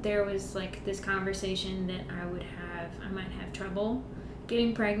 and there was, like, this conversation that I might have trouble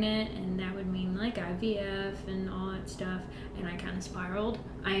getting pregnant, and that would mean, like, IVF and all that stuff, and I kind of spiraled.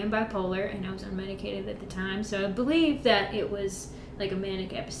 I am bipolar, and I was unmedicated at the time, so I believe that it was, like, a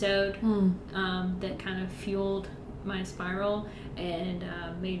manic episode that kind of fueled my spiral and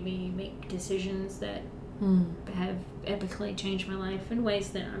made me make decisions that have epically changed my life in ways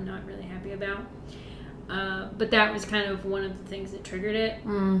that I'm not really happy about. But that was kind of one of the things that triggered it.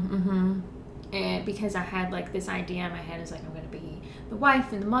 And because I had like this idea in my head, is like, I'm going to be the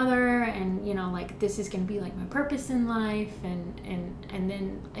wife and the mother, and you know, like this is going to be like my purpose in life, and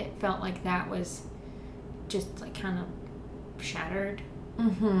then it felt like that was just like kind of shattered.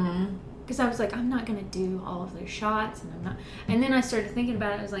 Because I was like, I'm not going to do all of those shots, and I'm not. And then I started thinking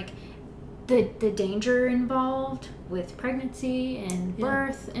about it. I was like, the danger involved with pregnancy and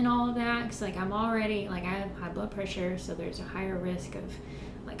birth and all of that. Because like I'm already like I have high blood pressure, so there's a higher risk of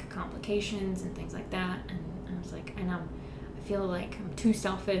like complications and things like that. And I was like, and I feel like I'm too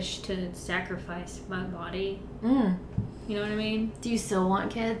selfish to sacrifice my body. You know what I mean? Do you still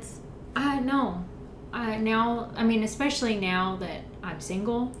want kids? No. I mean, especially now that I'm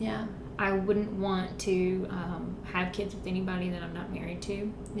single. Yeah. I wouldn't want to have kids with anybody that I'm not married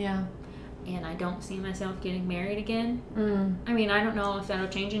to. Yeah. And I don't see myself getting married again. I mean, I don't know if that'll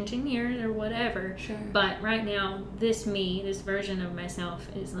change in 10 years or whatever. Sure. But right now, this version of myself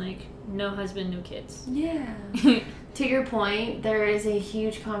is like, no husband, no kids. Yeah. To your point, there is a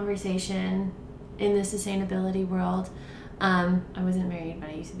huge conversation in the sustainability world. I wasn't married, but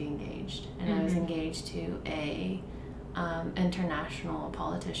I used to be engaged. And I was engaged to a international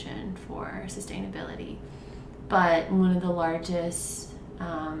politician for sustainability. But one of the largest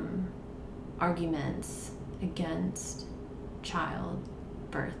arguments against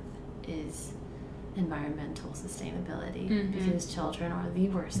childbirth is environmental sustainability, because children are the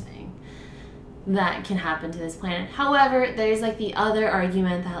worst thing that can happen to this planet. However, there's like the other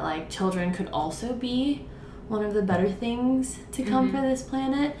argument that like children could also be one of the better things to come for this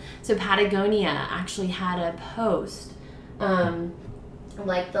planet. So Patagonia actually had a post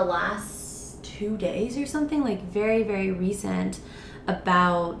like the last 2 days or something, like very, very recent,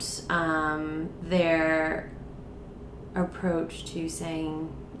 about their approach to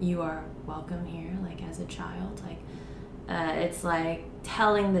saying you are welcome here, like as a child. Like it's like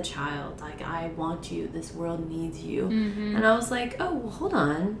telling the child, like, I want you, this world needs you. And I was like, oh, well, hold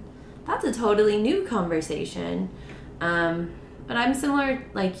on, that's a totally new conversation. But I'm similar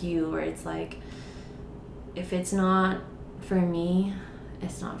like you, where it's like, if it's not for me,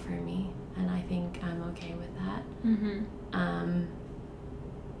 it's not for me, and I think I'm okay with that.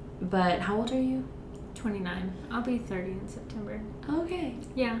 But how old are you? 29. I'll be 30 in September. Okay.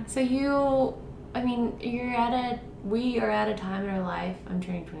 Yeah. So we are at a time in our life, I'm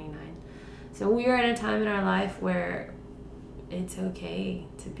turning 29. So we are at a time in our life where it's okay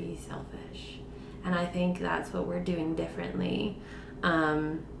to be selfish. And I think that's what we're doing differently.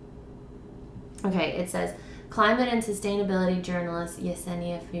 Okay, it says, climate and sustainability journalist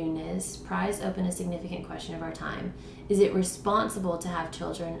Yesenia Funes pries open a significant question of our time. Is it responsible to have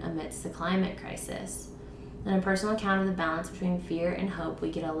children amidst the climate crisis? In a personal account of the balance between fear and hope, we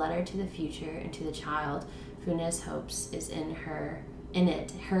get a letter to the future and to the child Funes hopes is in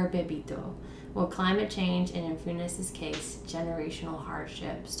it, her bebito. Will climate change, and in Funes' case, generational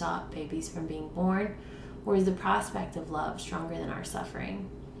hardship, stop babies from being born? Or is the prospect of love stronger than our suffering?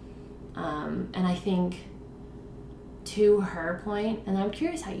 And I think, to her point, and I'm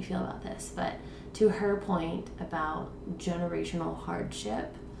curious how you feel about this, but to her point about generational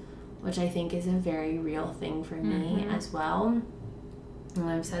hardship, which I think is a very real thing for me as well, and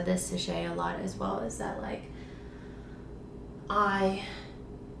I've said this to Shay a lot as well, is that like, I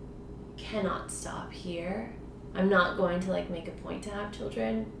cannot stop here. I'm not going to like make a point to have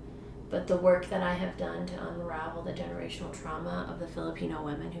children, but the work that I have done to unravel the generational trauma of the Filipino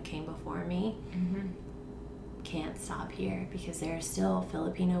women who came before me can't stop here, because there are still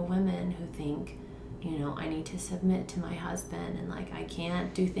Filipino women who think, you know, I need to submit to my husband, and like I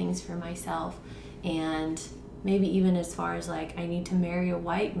can't do things for myself, and maybe even as far as like I need to marry a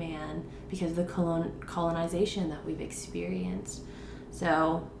white man because of the colonization that we've experienced.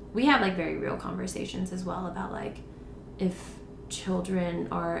 So we have like very real conversations as well about like if children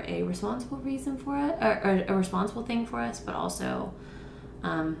are a responsible reason for it, or a responsible thing for us, but also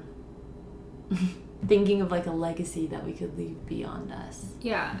thinking of like a legacy that we could leave beyond us.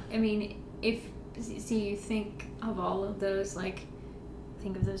 Yeah, I mean, you think of all of those, like,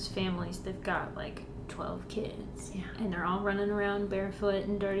 think of those families, they've got like 12 kids, and they're all running around barefoot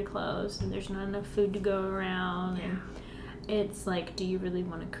in dirty clothes, and there's not enough food to go around, and it's like, do you really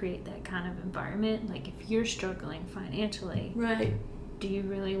want to create that kind of environment? Like, if you're struggling financially, right, do you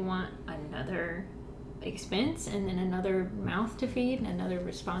really want another expense and then another mouth to feed and another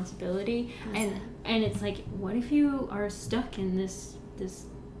responsibility? And it's like, what if you are stuck in this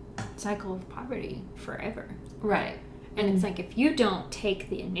cycle of poverty forever? Right. And it's like, if you don't take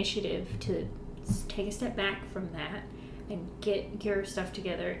the initiative to take a step back from that and get your stuff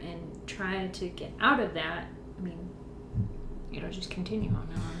together and try to get out of that, I mean, it'll just continue on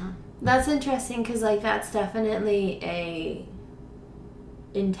and on and on. That's interesting because, like, that's definitely a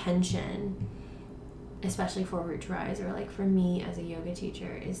intention, especially for Root to Rise, or, like, for me as a yoga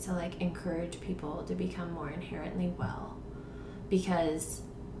teacher, is to, like, encourage people to become more inherently well. Because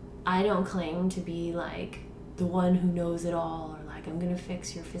I don't claim to be, like, the one who knows it all, or, like, I'm going to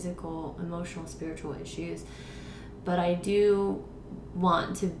fix your physical, emotional, spiritual issues. But I do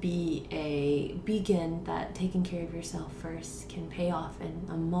want to be a beacon that taking care of yourself first can pay off in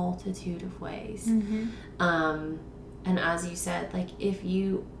a multitude of ways. And as you said, like, if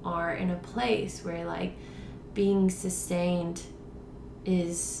you are in a place where, like, being sustained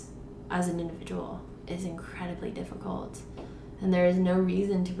is, as an individual, is incredibly difficult, and there is no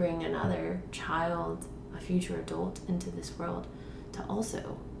reason to bring another child, a future adult, into this world to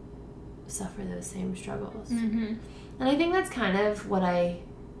also suffer those same struggles. And I think that's kind of what I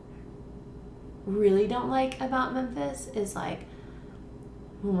really don't like about Memphis, is, like,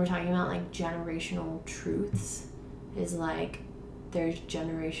 when we're talking about, like, generational truths, is, like, there's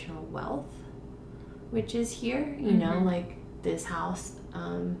generational wealth, which is here, you know, like, this house,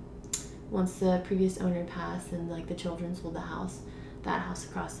 once the previous owner passed and, like, the children sold the house, that house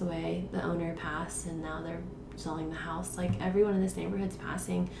across the way, the owner passed, and now they're selling the house. Like, everyone in this neighborhood's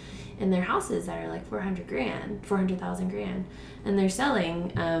passing in their houses that are like $400,000, and they're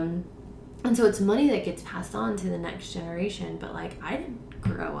selling, and so it's money that gets passed on to the next generation. But, like, I didn't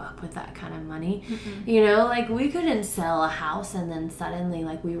grow up with that kind of money. You know, like, we couldn't sell a house and then suddenly,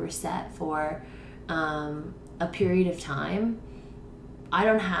 like, we were set for a period of time. I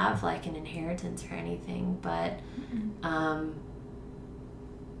don't have, like, an inheritance or anything, but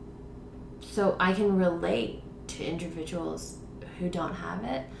so I can relate to individuals who don't have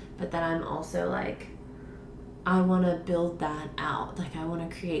it, but then I'm also, like, I want to build that out. Like, I want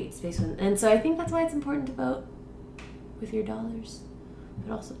to create space with, and so I think that's why it's important to vote with your dollars,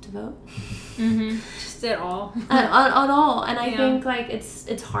 but also to vote. Just at all. on all. And I think, like,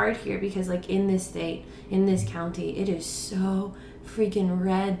 it's hard here because, like, in this state, in this county, it is so freaking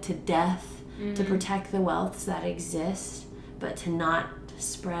red to death to protect the wealths that exist, but to not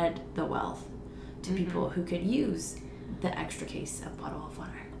spread the wealth to people who could use the extra case of bottle of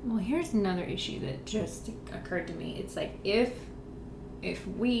water. Well, here's another issue that just occurred to me. It's like, if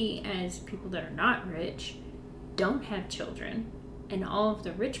we, as people that are not rich, don't have children, and all of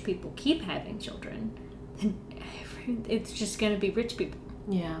the rich people keep having children, then it's just going to be rich people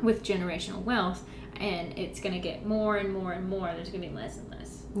with generational wealth, and it's going to get more and more and more. There's going to be less and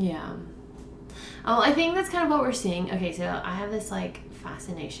less. Yeah. Oh, I think that's kind of what we're seeing. Okay, so I have this, like,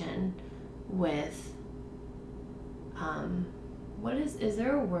 fascination with what is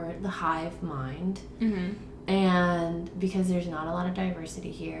there a word, the hive mind? And because there's not a lot of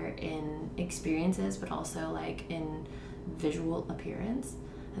diversity here in experiences, but also, like, in visual appearance.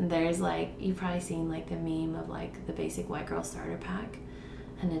 And there's, like, you've probably seen, like, the meme of, like, the basic white girl starter pack,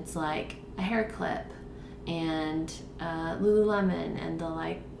 and it's, like, a hair clip and Lululemon and the,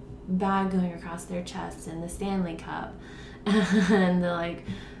 like, bag going across their chest and the Stanley Cup and the, like,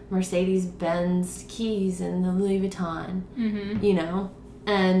 Mercedes-Benz keys and the Louis Vuitton, you know?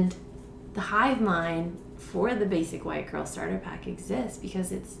 And the hive mind for the basic white girl starter pack exists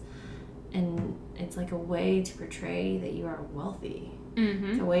because it's like a way to portray that you are wealthy.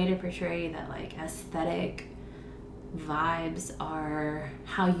 It's a way to portray that, like, aesthetic vibes are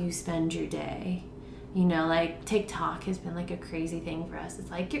how you spend your day. You know, like, TikTok has been, like, a crazy thing for us. It's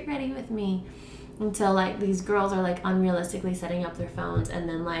like, get ready with me. Until, like, these girls are, like, unrealistically setting up their phones and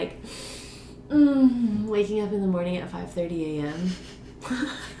then, like, waking up in the morning at 5:30 a.m.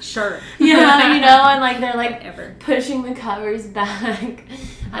 Sure. Yeah, you know, and, like, they're, like, whatever, pushing the covers back.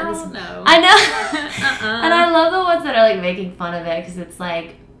 I don't know. I know. And I love the ones that are, like, making fun of it because it's,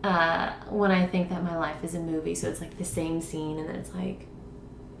 like, when I think that my life is a movie, so it's, like, the same scene and then it's, like...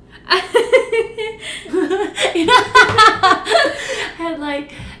 And,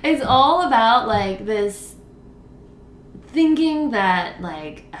 like, it's all about, like, this thinking that,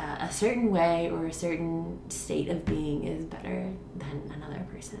 like, a certain way or a certain state of being is better than another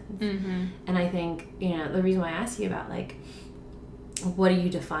person's. And I think, you know, the reason why I asked you about, like, what do you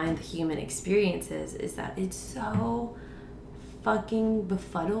define the human experience is that it's so fucking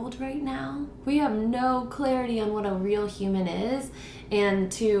befuddled right now. We have no clarity on what a real human is,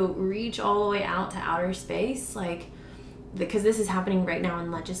 and to reach all the way out to outer space, like, because this is happening right now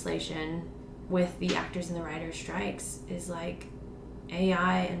in legislation with the actors and the writers strikes, is like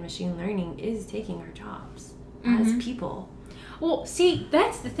AI and machine learning is taking our jobs. as people. Well, see,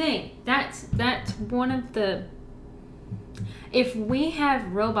 that's the thing. That's one of the... If we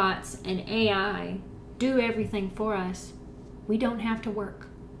have robots and AI do everything for us, we don't have to work.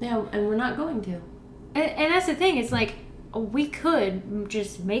 Yeah, and we're not going to. And that's the thing. It's like, we could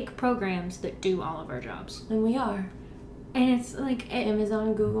just make programs that do all of our jobs. And we are. And it's like...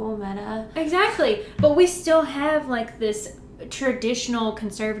 Amazon, Google, Meta. Exactly. But we still have like this traditional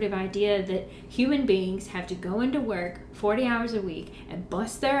conservative idea that human beings have to go into work 40 hours a week and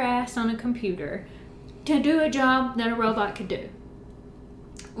bust their ass on a computer to do a job that a robot could do.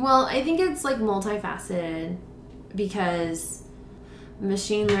 Well, I think it's like multifaceted because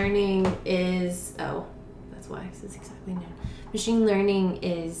machine learning is... Oh, that's why. So it's exactly known. Machine learning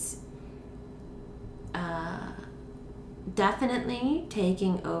is definitely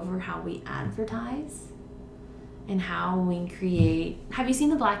taking over how we advertise and how we create... Have you seen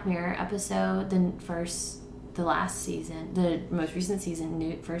the Black Mirror episode? The last season, the most recent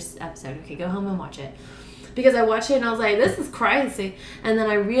season, first episode. Okay, go home and watch it. Because I watched it and I was like, this is crazy. And then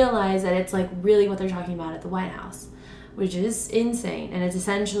I realized that it's like really what they're talking about at the White House, which is insane. And it's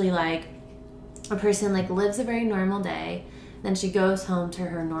essentially like a person like lives a very normal day. Then she goes home to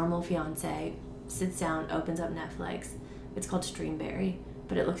her normal fiance, sits down, opens up Netflix. It's called Streamberry,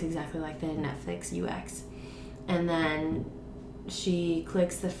 but it looks exactly like the Netflix UX. And then she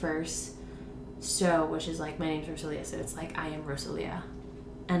clicks the first show, which is like, my name's Rosalia, so it's like, I am Rosalia.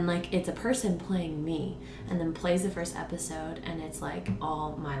 And like, it's a person playing me, and then plays the first episode, and it's like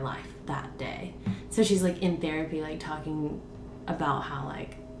all my life that day. So she's like in therapy, like talking about how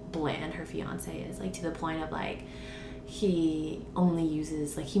like bland her fiance is, like to the point of like, he only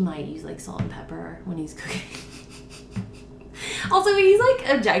uses, like he might use like salt and pepper when he's cooking. Also, he's like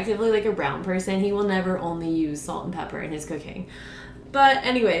objectively like a brown person. He will never only use salt and pepper in his cooking. But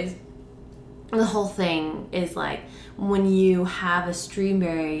anyways, the whole thing is like, when you have a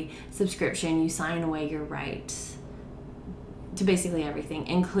Streamberry subscription, you sign away your rights to basically everything,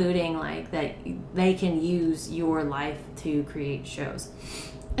 including like that they can use your life to create shows.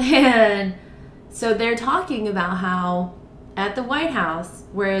 And so they're talking about how at the White House,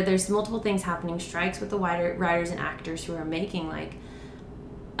 where there's multiple things happening, strikes with the writers and actors who are making like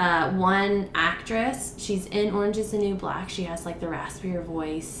one actress, she's in Orange is the New Black. She has like the raspier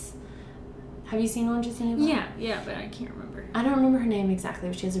voice. Have you seen Orange is the New Black? Yeah, but I can't remember. I don't remember her name exactly,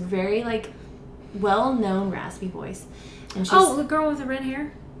 but she has a very like well-known raspy voice. And she's, the girl with the red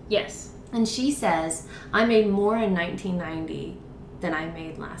hair? Yes. And she says, I made more in 1990 than I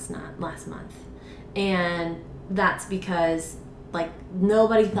made last month. And that's because like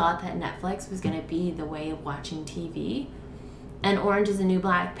nobody thought that Netflix was going to be the way of watching TV. And Orange is the New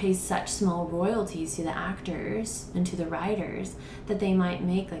Black pays such small royalties to the actors and to the writers that they might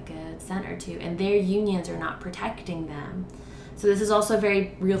make like a cent or two, and their unions are not protecting them. So this is also a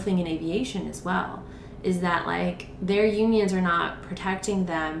very real thing in aviation as well, is that like their unions are not protecting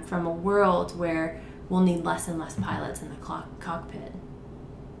them from a world where we'll need less and less pilots in the cockpit.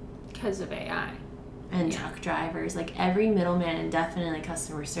 Because of AI. And truck drivers, like every middleman, and definitely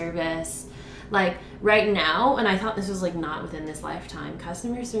customer service. Like right now, and I thought this was like not within this lifetime,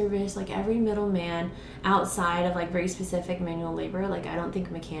 customer service, like every middleman outside of like very specific manual labor, like I don't think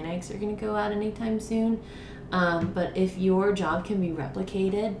mechanics are going to go out anytime soon. But if your job can be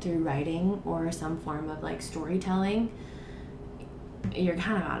replicated through writing or some form of like storytelling, you're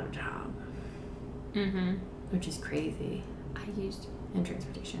kind of out of a job. Mm-hmm. Which is crazy. I used in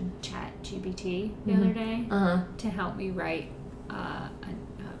transportation ChatGPT the other day to help me write a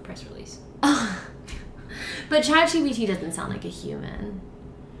press release. But ChatGPT doesn't sound like a human.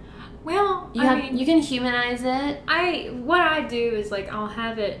 Well, you can humanize it. What I do is like I'll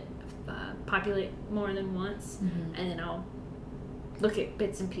have it populate more than once, and then I'll look at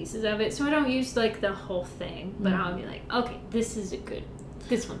bits and pieces of it. So I don't use like the whole thing, but I'll be like, okay, this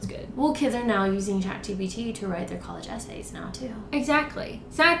one's good. Well, kids are now using ChatGPT to write their college essays now too. Exactly.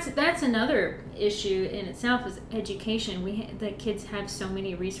 So that's another issue in itself, is education. The kids have so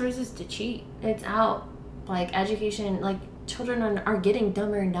many resources to cheat. It's out. Like education, like children are getting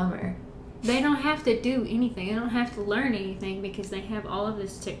dumber and dumber. They don't have to do anything. They don't have to learn anything because they have all of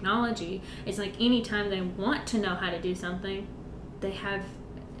this technology. It's like anytime they want to know how to do something, they have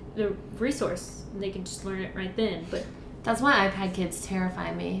the resource. They can just learn it right then. But that's why iPad kids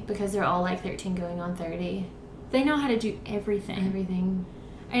terrify me, because they're all like 13 going on 30. They know how to do everything. Everything.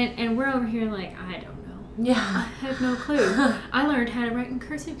 And we're over here like, I don't know. Yeah. I have no clue. I learned how to write in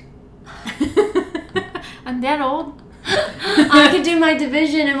cursive. I'm that old. I could do my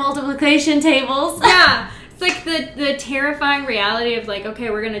division and multiplication tables. Yeah. It's like the terrifying reality of like, okay,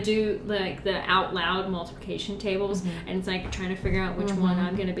 we're gonna do like the out loud multiplication tables, and it's like trying to figure out which one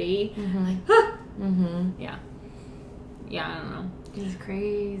I'm gonna be. Like, yeah, I don't know. It's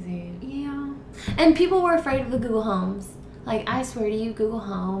crazy. Yeah, and people were afraid of the Google Homes. Like, I swear to you, Google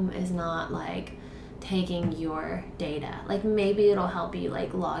Home is not like taking your data. Like, maybe it'll help you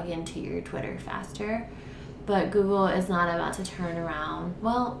like log into your Twitter faster. But Google is not about to turn around.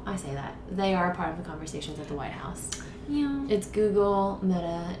 Well, I say that. They are part of the conversations at the White House. yeah. It's Google,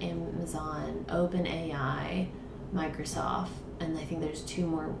 Meta, Amazon, OpenAI, Microsoft, and I think there's 2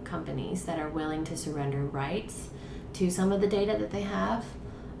 more companies that are willing to surrender rights to some of the data that they have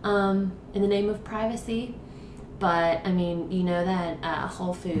in the name of privacy. But, I mean, you know that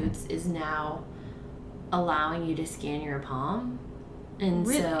Whole Foods is now allowing you to scan your palm. And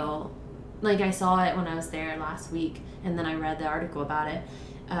Really? so... Like, I saw it when I was there last week, and then I read the article about it.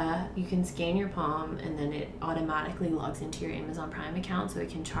 You can scan your palm, and then it automatically logs into your Amazon Prime account, so it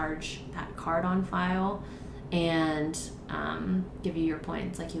can charge that card on file and give you your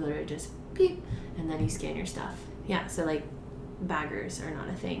points. Like, you literally just beep, and then you scan your stuff. Yeah, so, like, baggers are not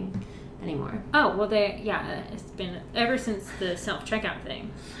a thing anymore. Oh, well, it's been ever since the self-checkout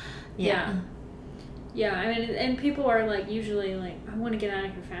thing. Yeah, I mean, and people are, like, usually, like, I want to get out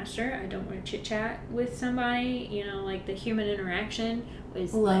of here faster. I don't want to chit-chat with somebody. You know, like, the human interaction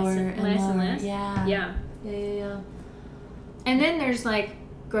is Lower less and less. Yeah. Yeah. And then there's, like,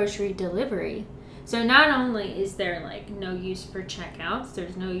 grocery delivery. So not only is there, like, no use for checkouts,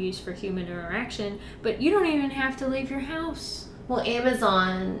 there's no use for human interaction, but you don't even have to leave your house. Well,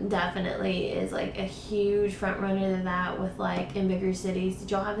 Amazon definitely is, like, a huge front runner to that with, like, in bigger cities.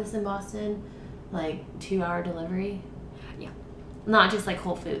 Did y'all have this in Boston? Like 2-hour delivery? Yeah. Not just like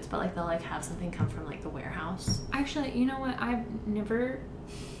Whole Foods, but like they'll like have something come from like the warehouse. Actually, you know what? I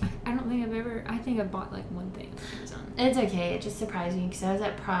think I've bought like one thing on Amazon. It's okay. It just surprised me because I was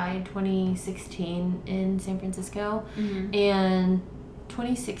at Pride 2016 in San Francisco. And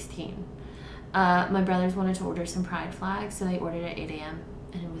 2016, my brothers wanted to order some Pride flags, so they ordered at 8 a.m.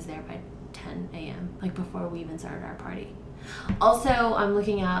 and it was there by 10 a.m. like before we even started our party. Also, I'm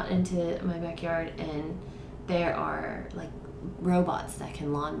looking out into my backyard, and there are, like, robots that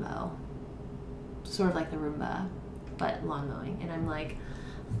can lawn mow. Sort of like the Roomba, but lawn mowing. And I'm like,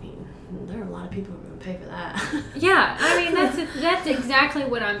 I mean, there are a lot of people who are going to pay for that. Yeah, I mean, that's exactly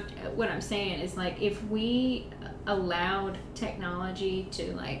what I'm saying is, like, if we allowed technology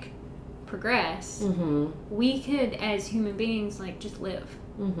to, like, progress, we could, as human beings, like, just live.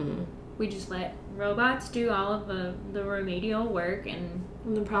 We just let robots do all of the remedial work, and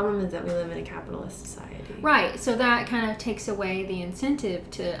the problem is that we live in a capitalist society. Right, so that kind of takes away the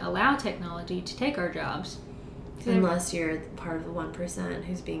incentive to allow technology to take our jobs. Unless you're part of the 1%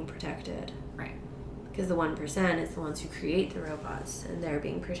 who's being protected. Right. Because the 1% is the ones who create the robots, and they're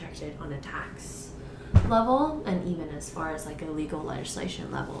being protected on a tax level, and even as far as like a legal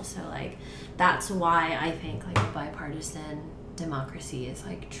legislation level. So like that's why I think like a bipartisan democracy is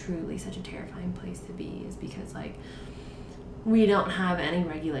like truly such a terrifying place to be, is because like we don't have any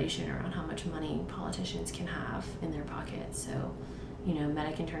regulation around how much money politicians can have in their pockets. So, you know,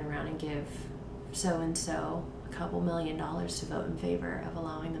 Meta can turn around and give so and so a couple $1 million to vote in favor of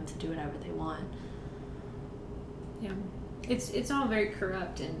allowing them to do whatever they want. Yeah, it's all very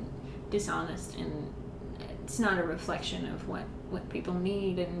corrupt and dishonest, and it's not a reflection of what people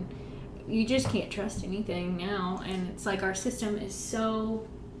need, and you just can't trust anything now. And it's like our system is so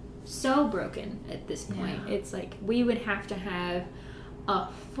broken at this point. Yeah. It's like we would have to have a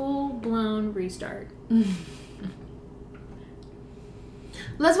full-blown restart.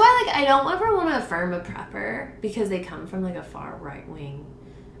 That's why like I don't ever want to affirm a prepper, because they come from like a far right-wing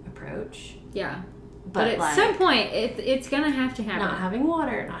approach. Yeah. But at like, some point, it's going to have to happen. Not having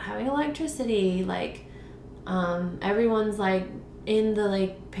water, not having electricity, like everyone's like in the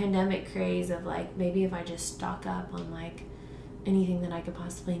like pandemic craze of like, maybe if I just stock up on like anything that I could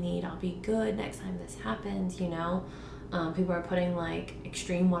possibly need, I'll be good next time this happens, you know? People are putting like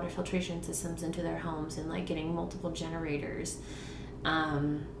extreme water filtration systems into their homes and like getting multiple generators.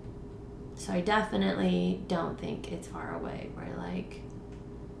 So I definitely don't think it's far away where like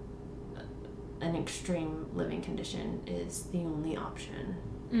an extreme living condition is the only option.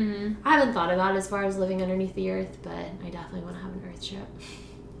 Mm-hmm. I haven't thought about it as far as living underneath the earth, but I definitely want to have an earth ship.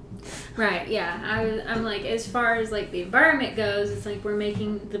 Right, yeah. I'm like, as far as like the environment goes, it's like we're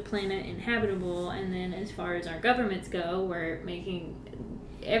making the planet inhabitable, and then as far as our governments go, we're making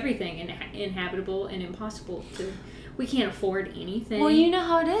everything inhabitable and impossible to. We can't afford anything. Well, you know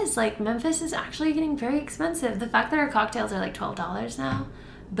how it is. Like, Memphis is actually getting very expensive. The fact that our cocktails are like $12 now,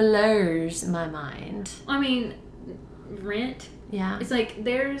 blurs my mind. I mean, rent. Yeah. It's like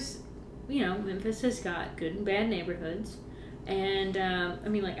there's, Memphis has got good and bad neighborhoods. And, I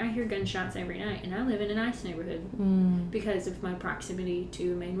mean, like, I hear gunshots every night. And I live in a nice neighborhood because of my proximity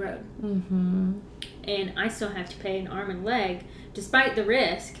to a main road. Mm-hmm. And I still have to pay an arm and leg, despite the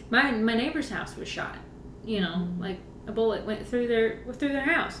risk. My neighbor's house was shot. Like a bullet went through their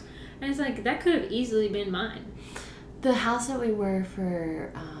house. And it's like, that could have easily been mine. The house that we were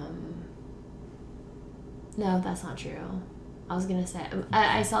for, no, that's not true. I was going to say,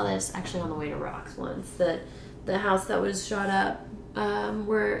 I saw this actually on the way to Rocks once, that the house that was shot up,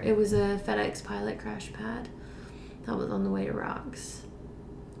 where it was a FedEx pilot crash pad, that was on the way to Rocks.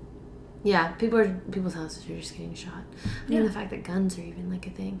 Yeah, people's houses are just getting shot. I mean, the fact that guns are even like a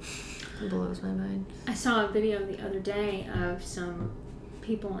thing blows my mind. I saw a video the other day of some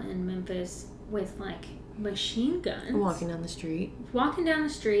people in Memphis with like machine guns Walking down the street, like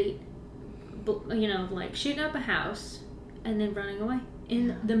shooting up a house and then running away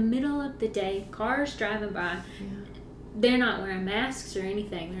in the middle of the day. Cars driving by. Yeah. They're not wearing masks or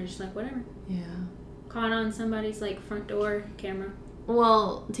anything. They're just like, whatever. Yeah. Caught on somebody's like front door camera.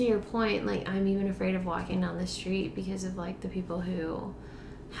 Well, to your point, like, I'm even afraid of walking down the street because of like the people who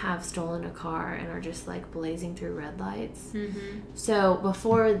have stolen a car and are just like blazing through red lights. Mm-hmm. So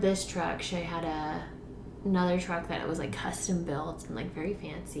before this truck, Shay had another truck that was like custom built and like very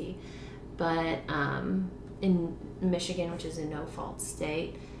fancy, but in Michigan, which is a no-fault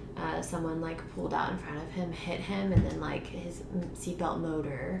state, someone like pulled out in front of him, hit him, and then like his seatbelt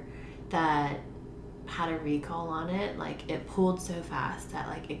motor that had a recall on it, like it pulled so fast that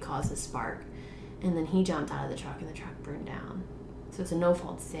like it caused a spark, and then he jumped out of the truck and the truck burned down. So it's a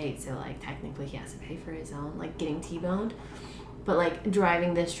no-fault state, so like technically he has to pay for his own like getting T-boned. But like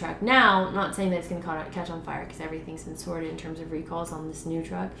driving this truck now, not saying that it's gonna catch on fire because everything's been sorted in terms of recalls on this new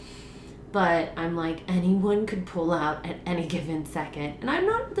truck, but I'm like, anyone could pull out at any given second, and I'm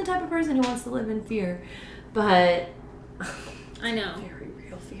not the type of person who wants to live in fear, but I know, very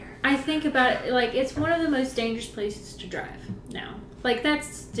real fear. I think about it, like, it's one of the most dangerous places to drive now. Like, that's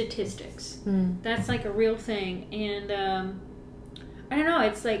statistics. That's like a real thing. And I don't know,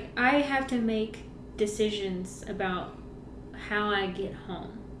 it's like I have to make decisions about how I get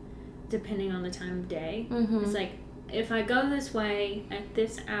home depending on the time of day. It's like, if I go this way at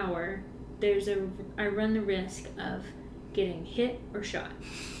this hour, I run the risk of getting hit or shot.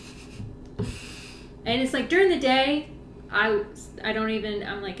 And it's like during the day, I don't even,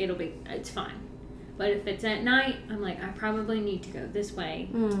 I'm like, it's fine. But if it's at night, I'm like, I probably need to go this way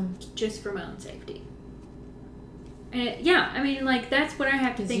just for my own safety. And I mean, like, that's what I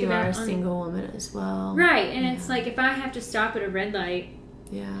have to think about. You are a single woman as well. Right, and it's like, if I have to stop at a red light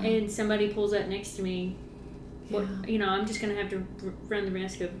and somebody pulls up next to me, I'm just going to have to run the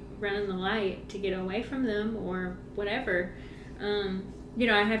risk of running the light to get away from them or whatever.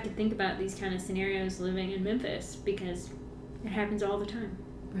 I have to think about these kind of scenarios living in Memphis because it happens all the time.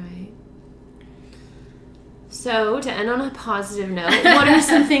 Right. So, to end on a positive note, what are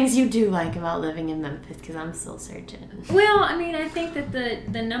some things you do like about living in Memphis? Because I'm still searching. Well, I mean, I think that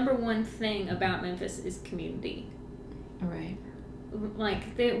the number one thing about Memphis is community. Right.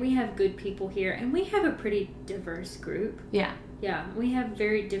 Like, we have good people here, and we have a pretty diverse group. Yeah. Yeah, we have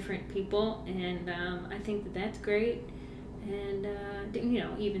very different people, and I think that that's great. And,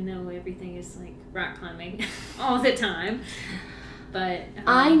 even though everything is, like, rock climbing all the time. But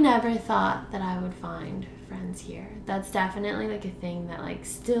I never thought that I would find friends here. That's definitely, like, a thing that, like,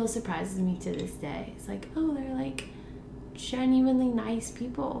 still surprises me to this day. It's like, oh, they're, like, genuinely nice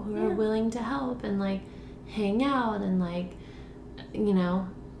people who are willing to help and, like, hang out and, like,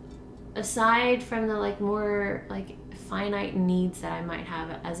 aside from the, like, more, like, finite needs that I might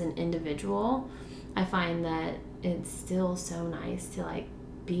have as an individual, I find that it's still so nice to, like,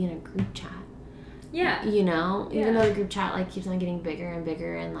 be in a group chat. Yeah. Even though the group chat, like, keeps on getting bigger and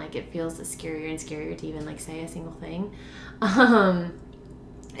bigger and, like, it feels scarier and scarier to even, like, say a single thing.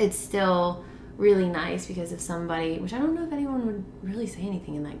 It's still really nice because if somebody, which I don't know if anyone would really say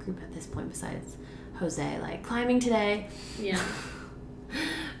anything in that group at this point besides Jose, like, climbing today. Yeah.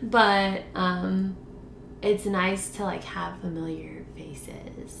 But it's nice to, like, have familiar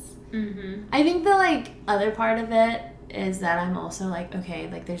faces. I think the, like, other part of it is that I'm also like,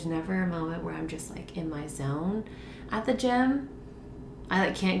 okay, like, there's never a moment where I'm just, like, in my zone at the gym. I,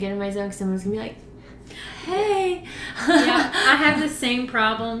 like, can't get in my zone because someone's gonna be like, Hey. Yeah, I have the same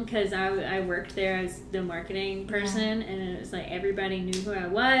problem because I worked there as the marketing person, and it was like everybody knew who I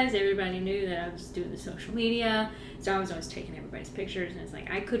was. Everybody knew that I was doing the social media, so I was always taking everybody's pictures, and it's like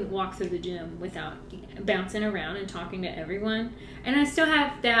I couldn't walk through the gym without bouncing around and talking to everyone. And I still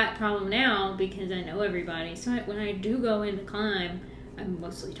have that problem now because I know everybody. So when I do go in to climb, I'm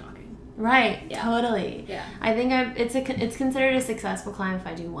mostly talking. Right, Yeah. totally. Yeah. I think it's considered a successful climb if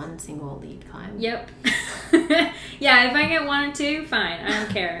I do one single lead climb. Yep. Yeah, if I get 1 or 2, fine. I don't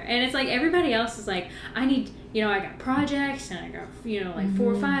care. And it's like everybody else is like, I need, I got projects and I got, like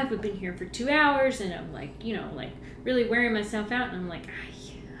 4 or 5. We've been here for 2 hours and I'm like, like really wearing myself out. And I'm like,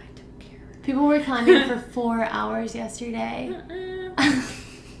 I don't care. People were climbing for 4 hours yesterday.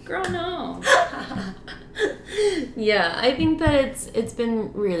 Girl, no. Yeah, I think that it's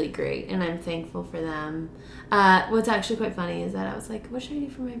been really great, and I'm thankful for them. What's actually quite funny is that I was like, what should I do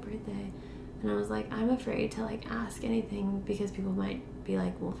for my birthday? And I was like, I'm afraid to like ask anything because people might be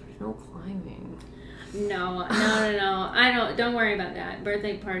like, well, there's no climbing. No. Don't worry about that.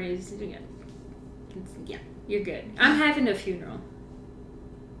 Birthday parties, yeah, you're good. I'm having a funeral.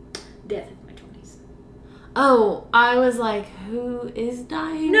 Death of my 20s. Oh, I was like, who is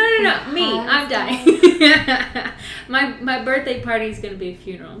dying? No, me. I'm dying. My birthday party is going to be a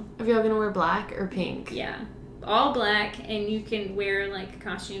funeral. Are y'all going to wear black or pink? Yeah. All black, and you can wear, like,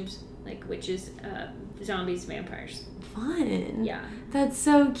 costumes, like witches, zombies, vampires. Fun. Yeah. That's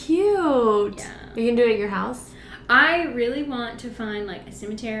so cute. Yeah. You can do it at your house? I really want to find, like, a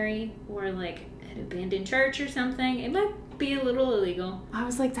cemetery or, like, an abandoned church or something. It might be a little illegal. I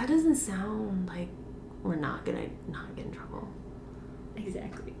was like, that doesn't sound like we're not gonna not get in trouble.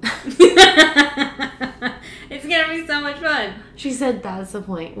 Exactly. It's gonna be so much fun. She said that's the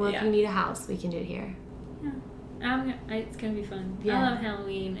point. Well, Yeah. if you need a house, we can do it here. Yeah. It's gonna be fun. Yeah. I love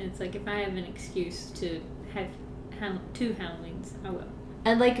Halloween. It's like if I have an excuse to have 2 Halloweens, I will.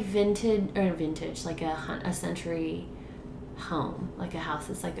 And like vintage, like a century home, like a house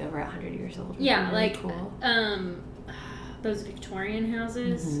that's like over 100 years old. Yeah, really like cool. Those Victorian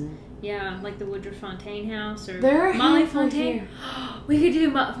houses. Mm-hmm. Yeah, like the Woodruff Fontaine house or There are Molly handful Fontaine. here. We could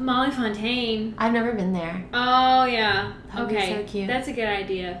do Molly Fontaine. I've never been there. Oh yeah. That would be Okay. so cute. That's a good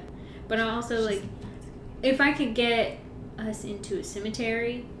idea. But I also like if I could get us into a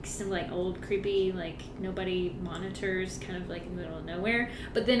cemetery, some like old creepy like nobody monitors, kind of like in the middle of nowhere.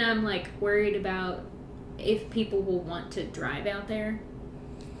 But then I'm like worried about if people will want to drive out there.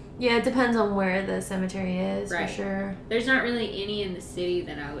 Yeah, it depends on where the cemetery is, Right. for sure. There's not really any in the city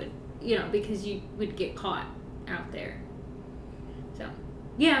that I would, because you would get caught out there. So,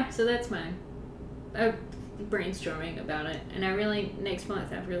 yeah, so that's mine. I'm brainstorming about it, and next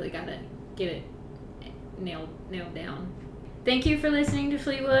month, I've really got to get it nailed down. Thank you for listening to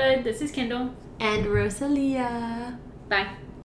Fleetwood. This is Kendall. And Rosalia. Bye.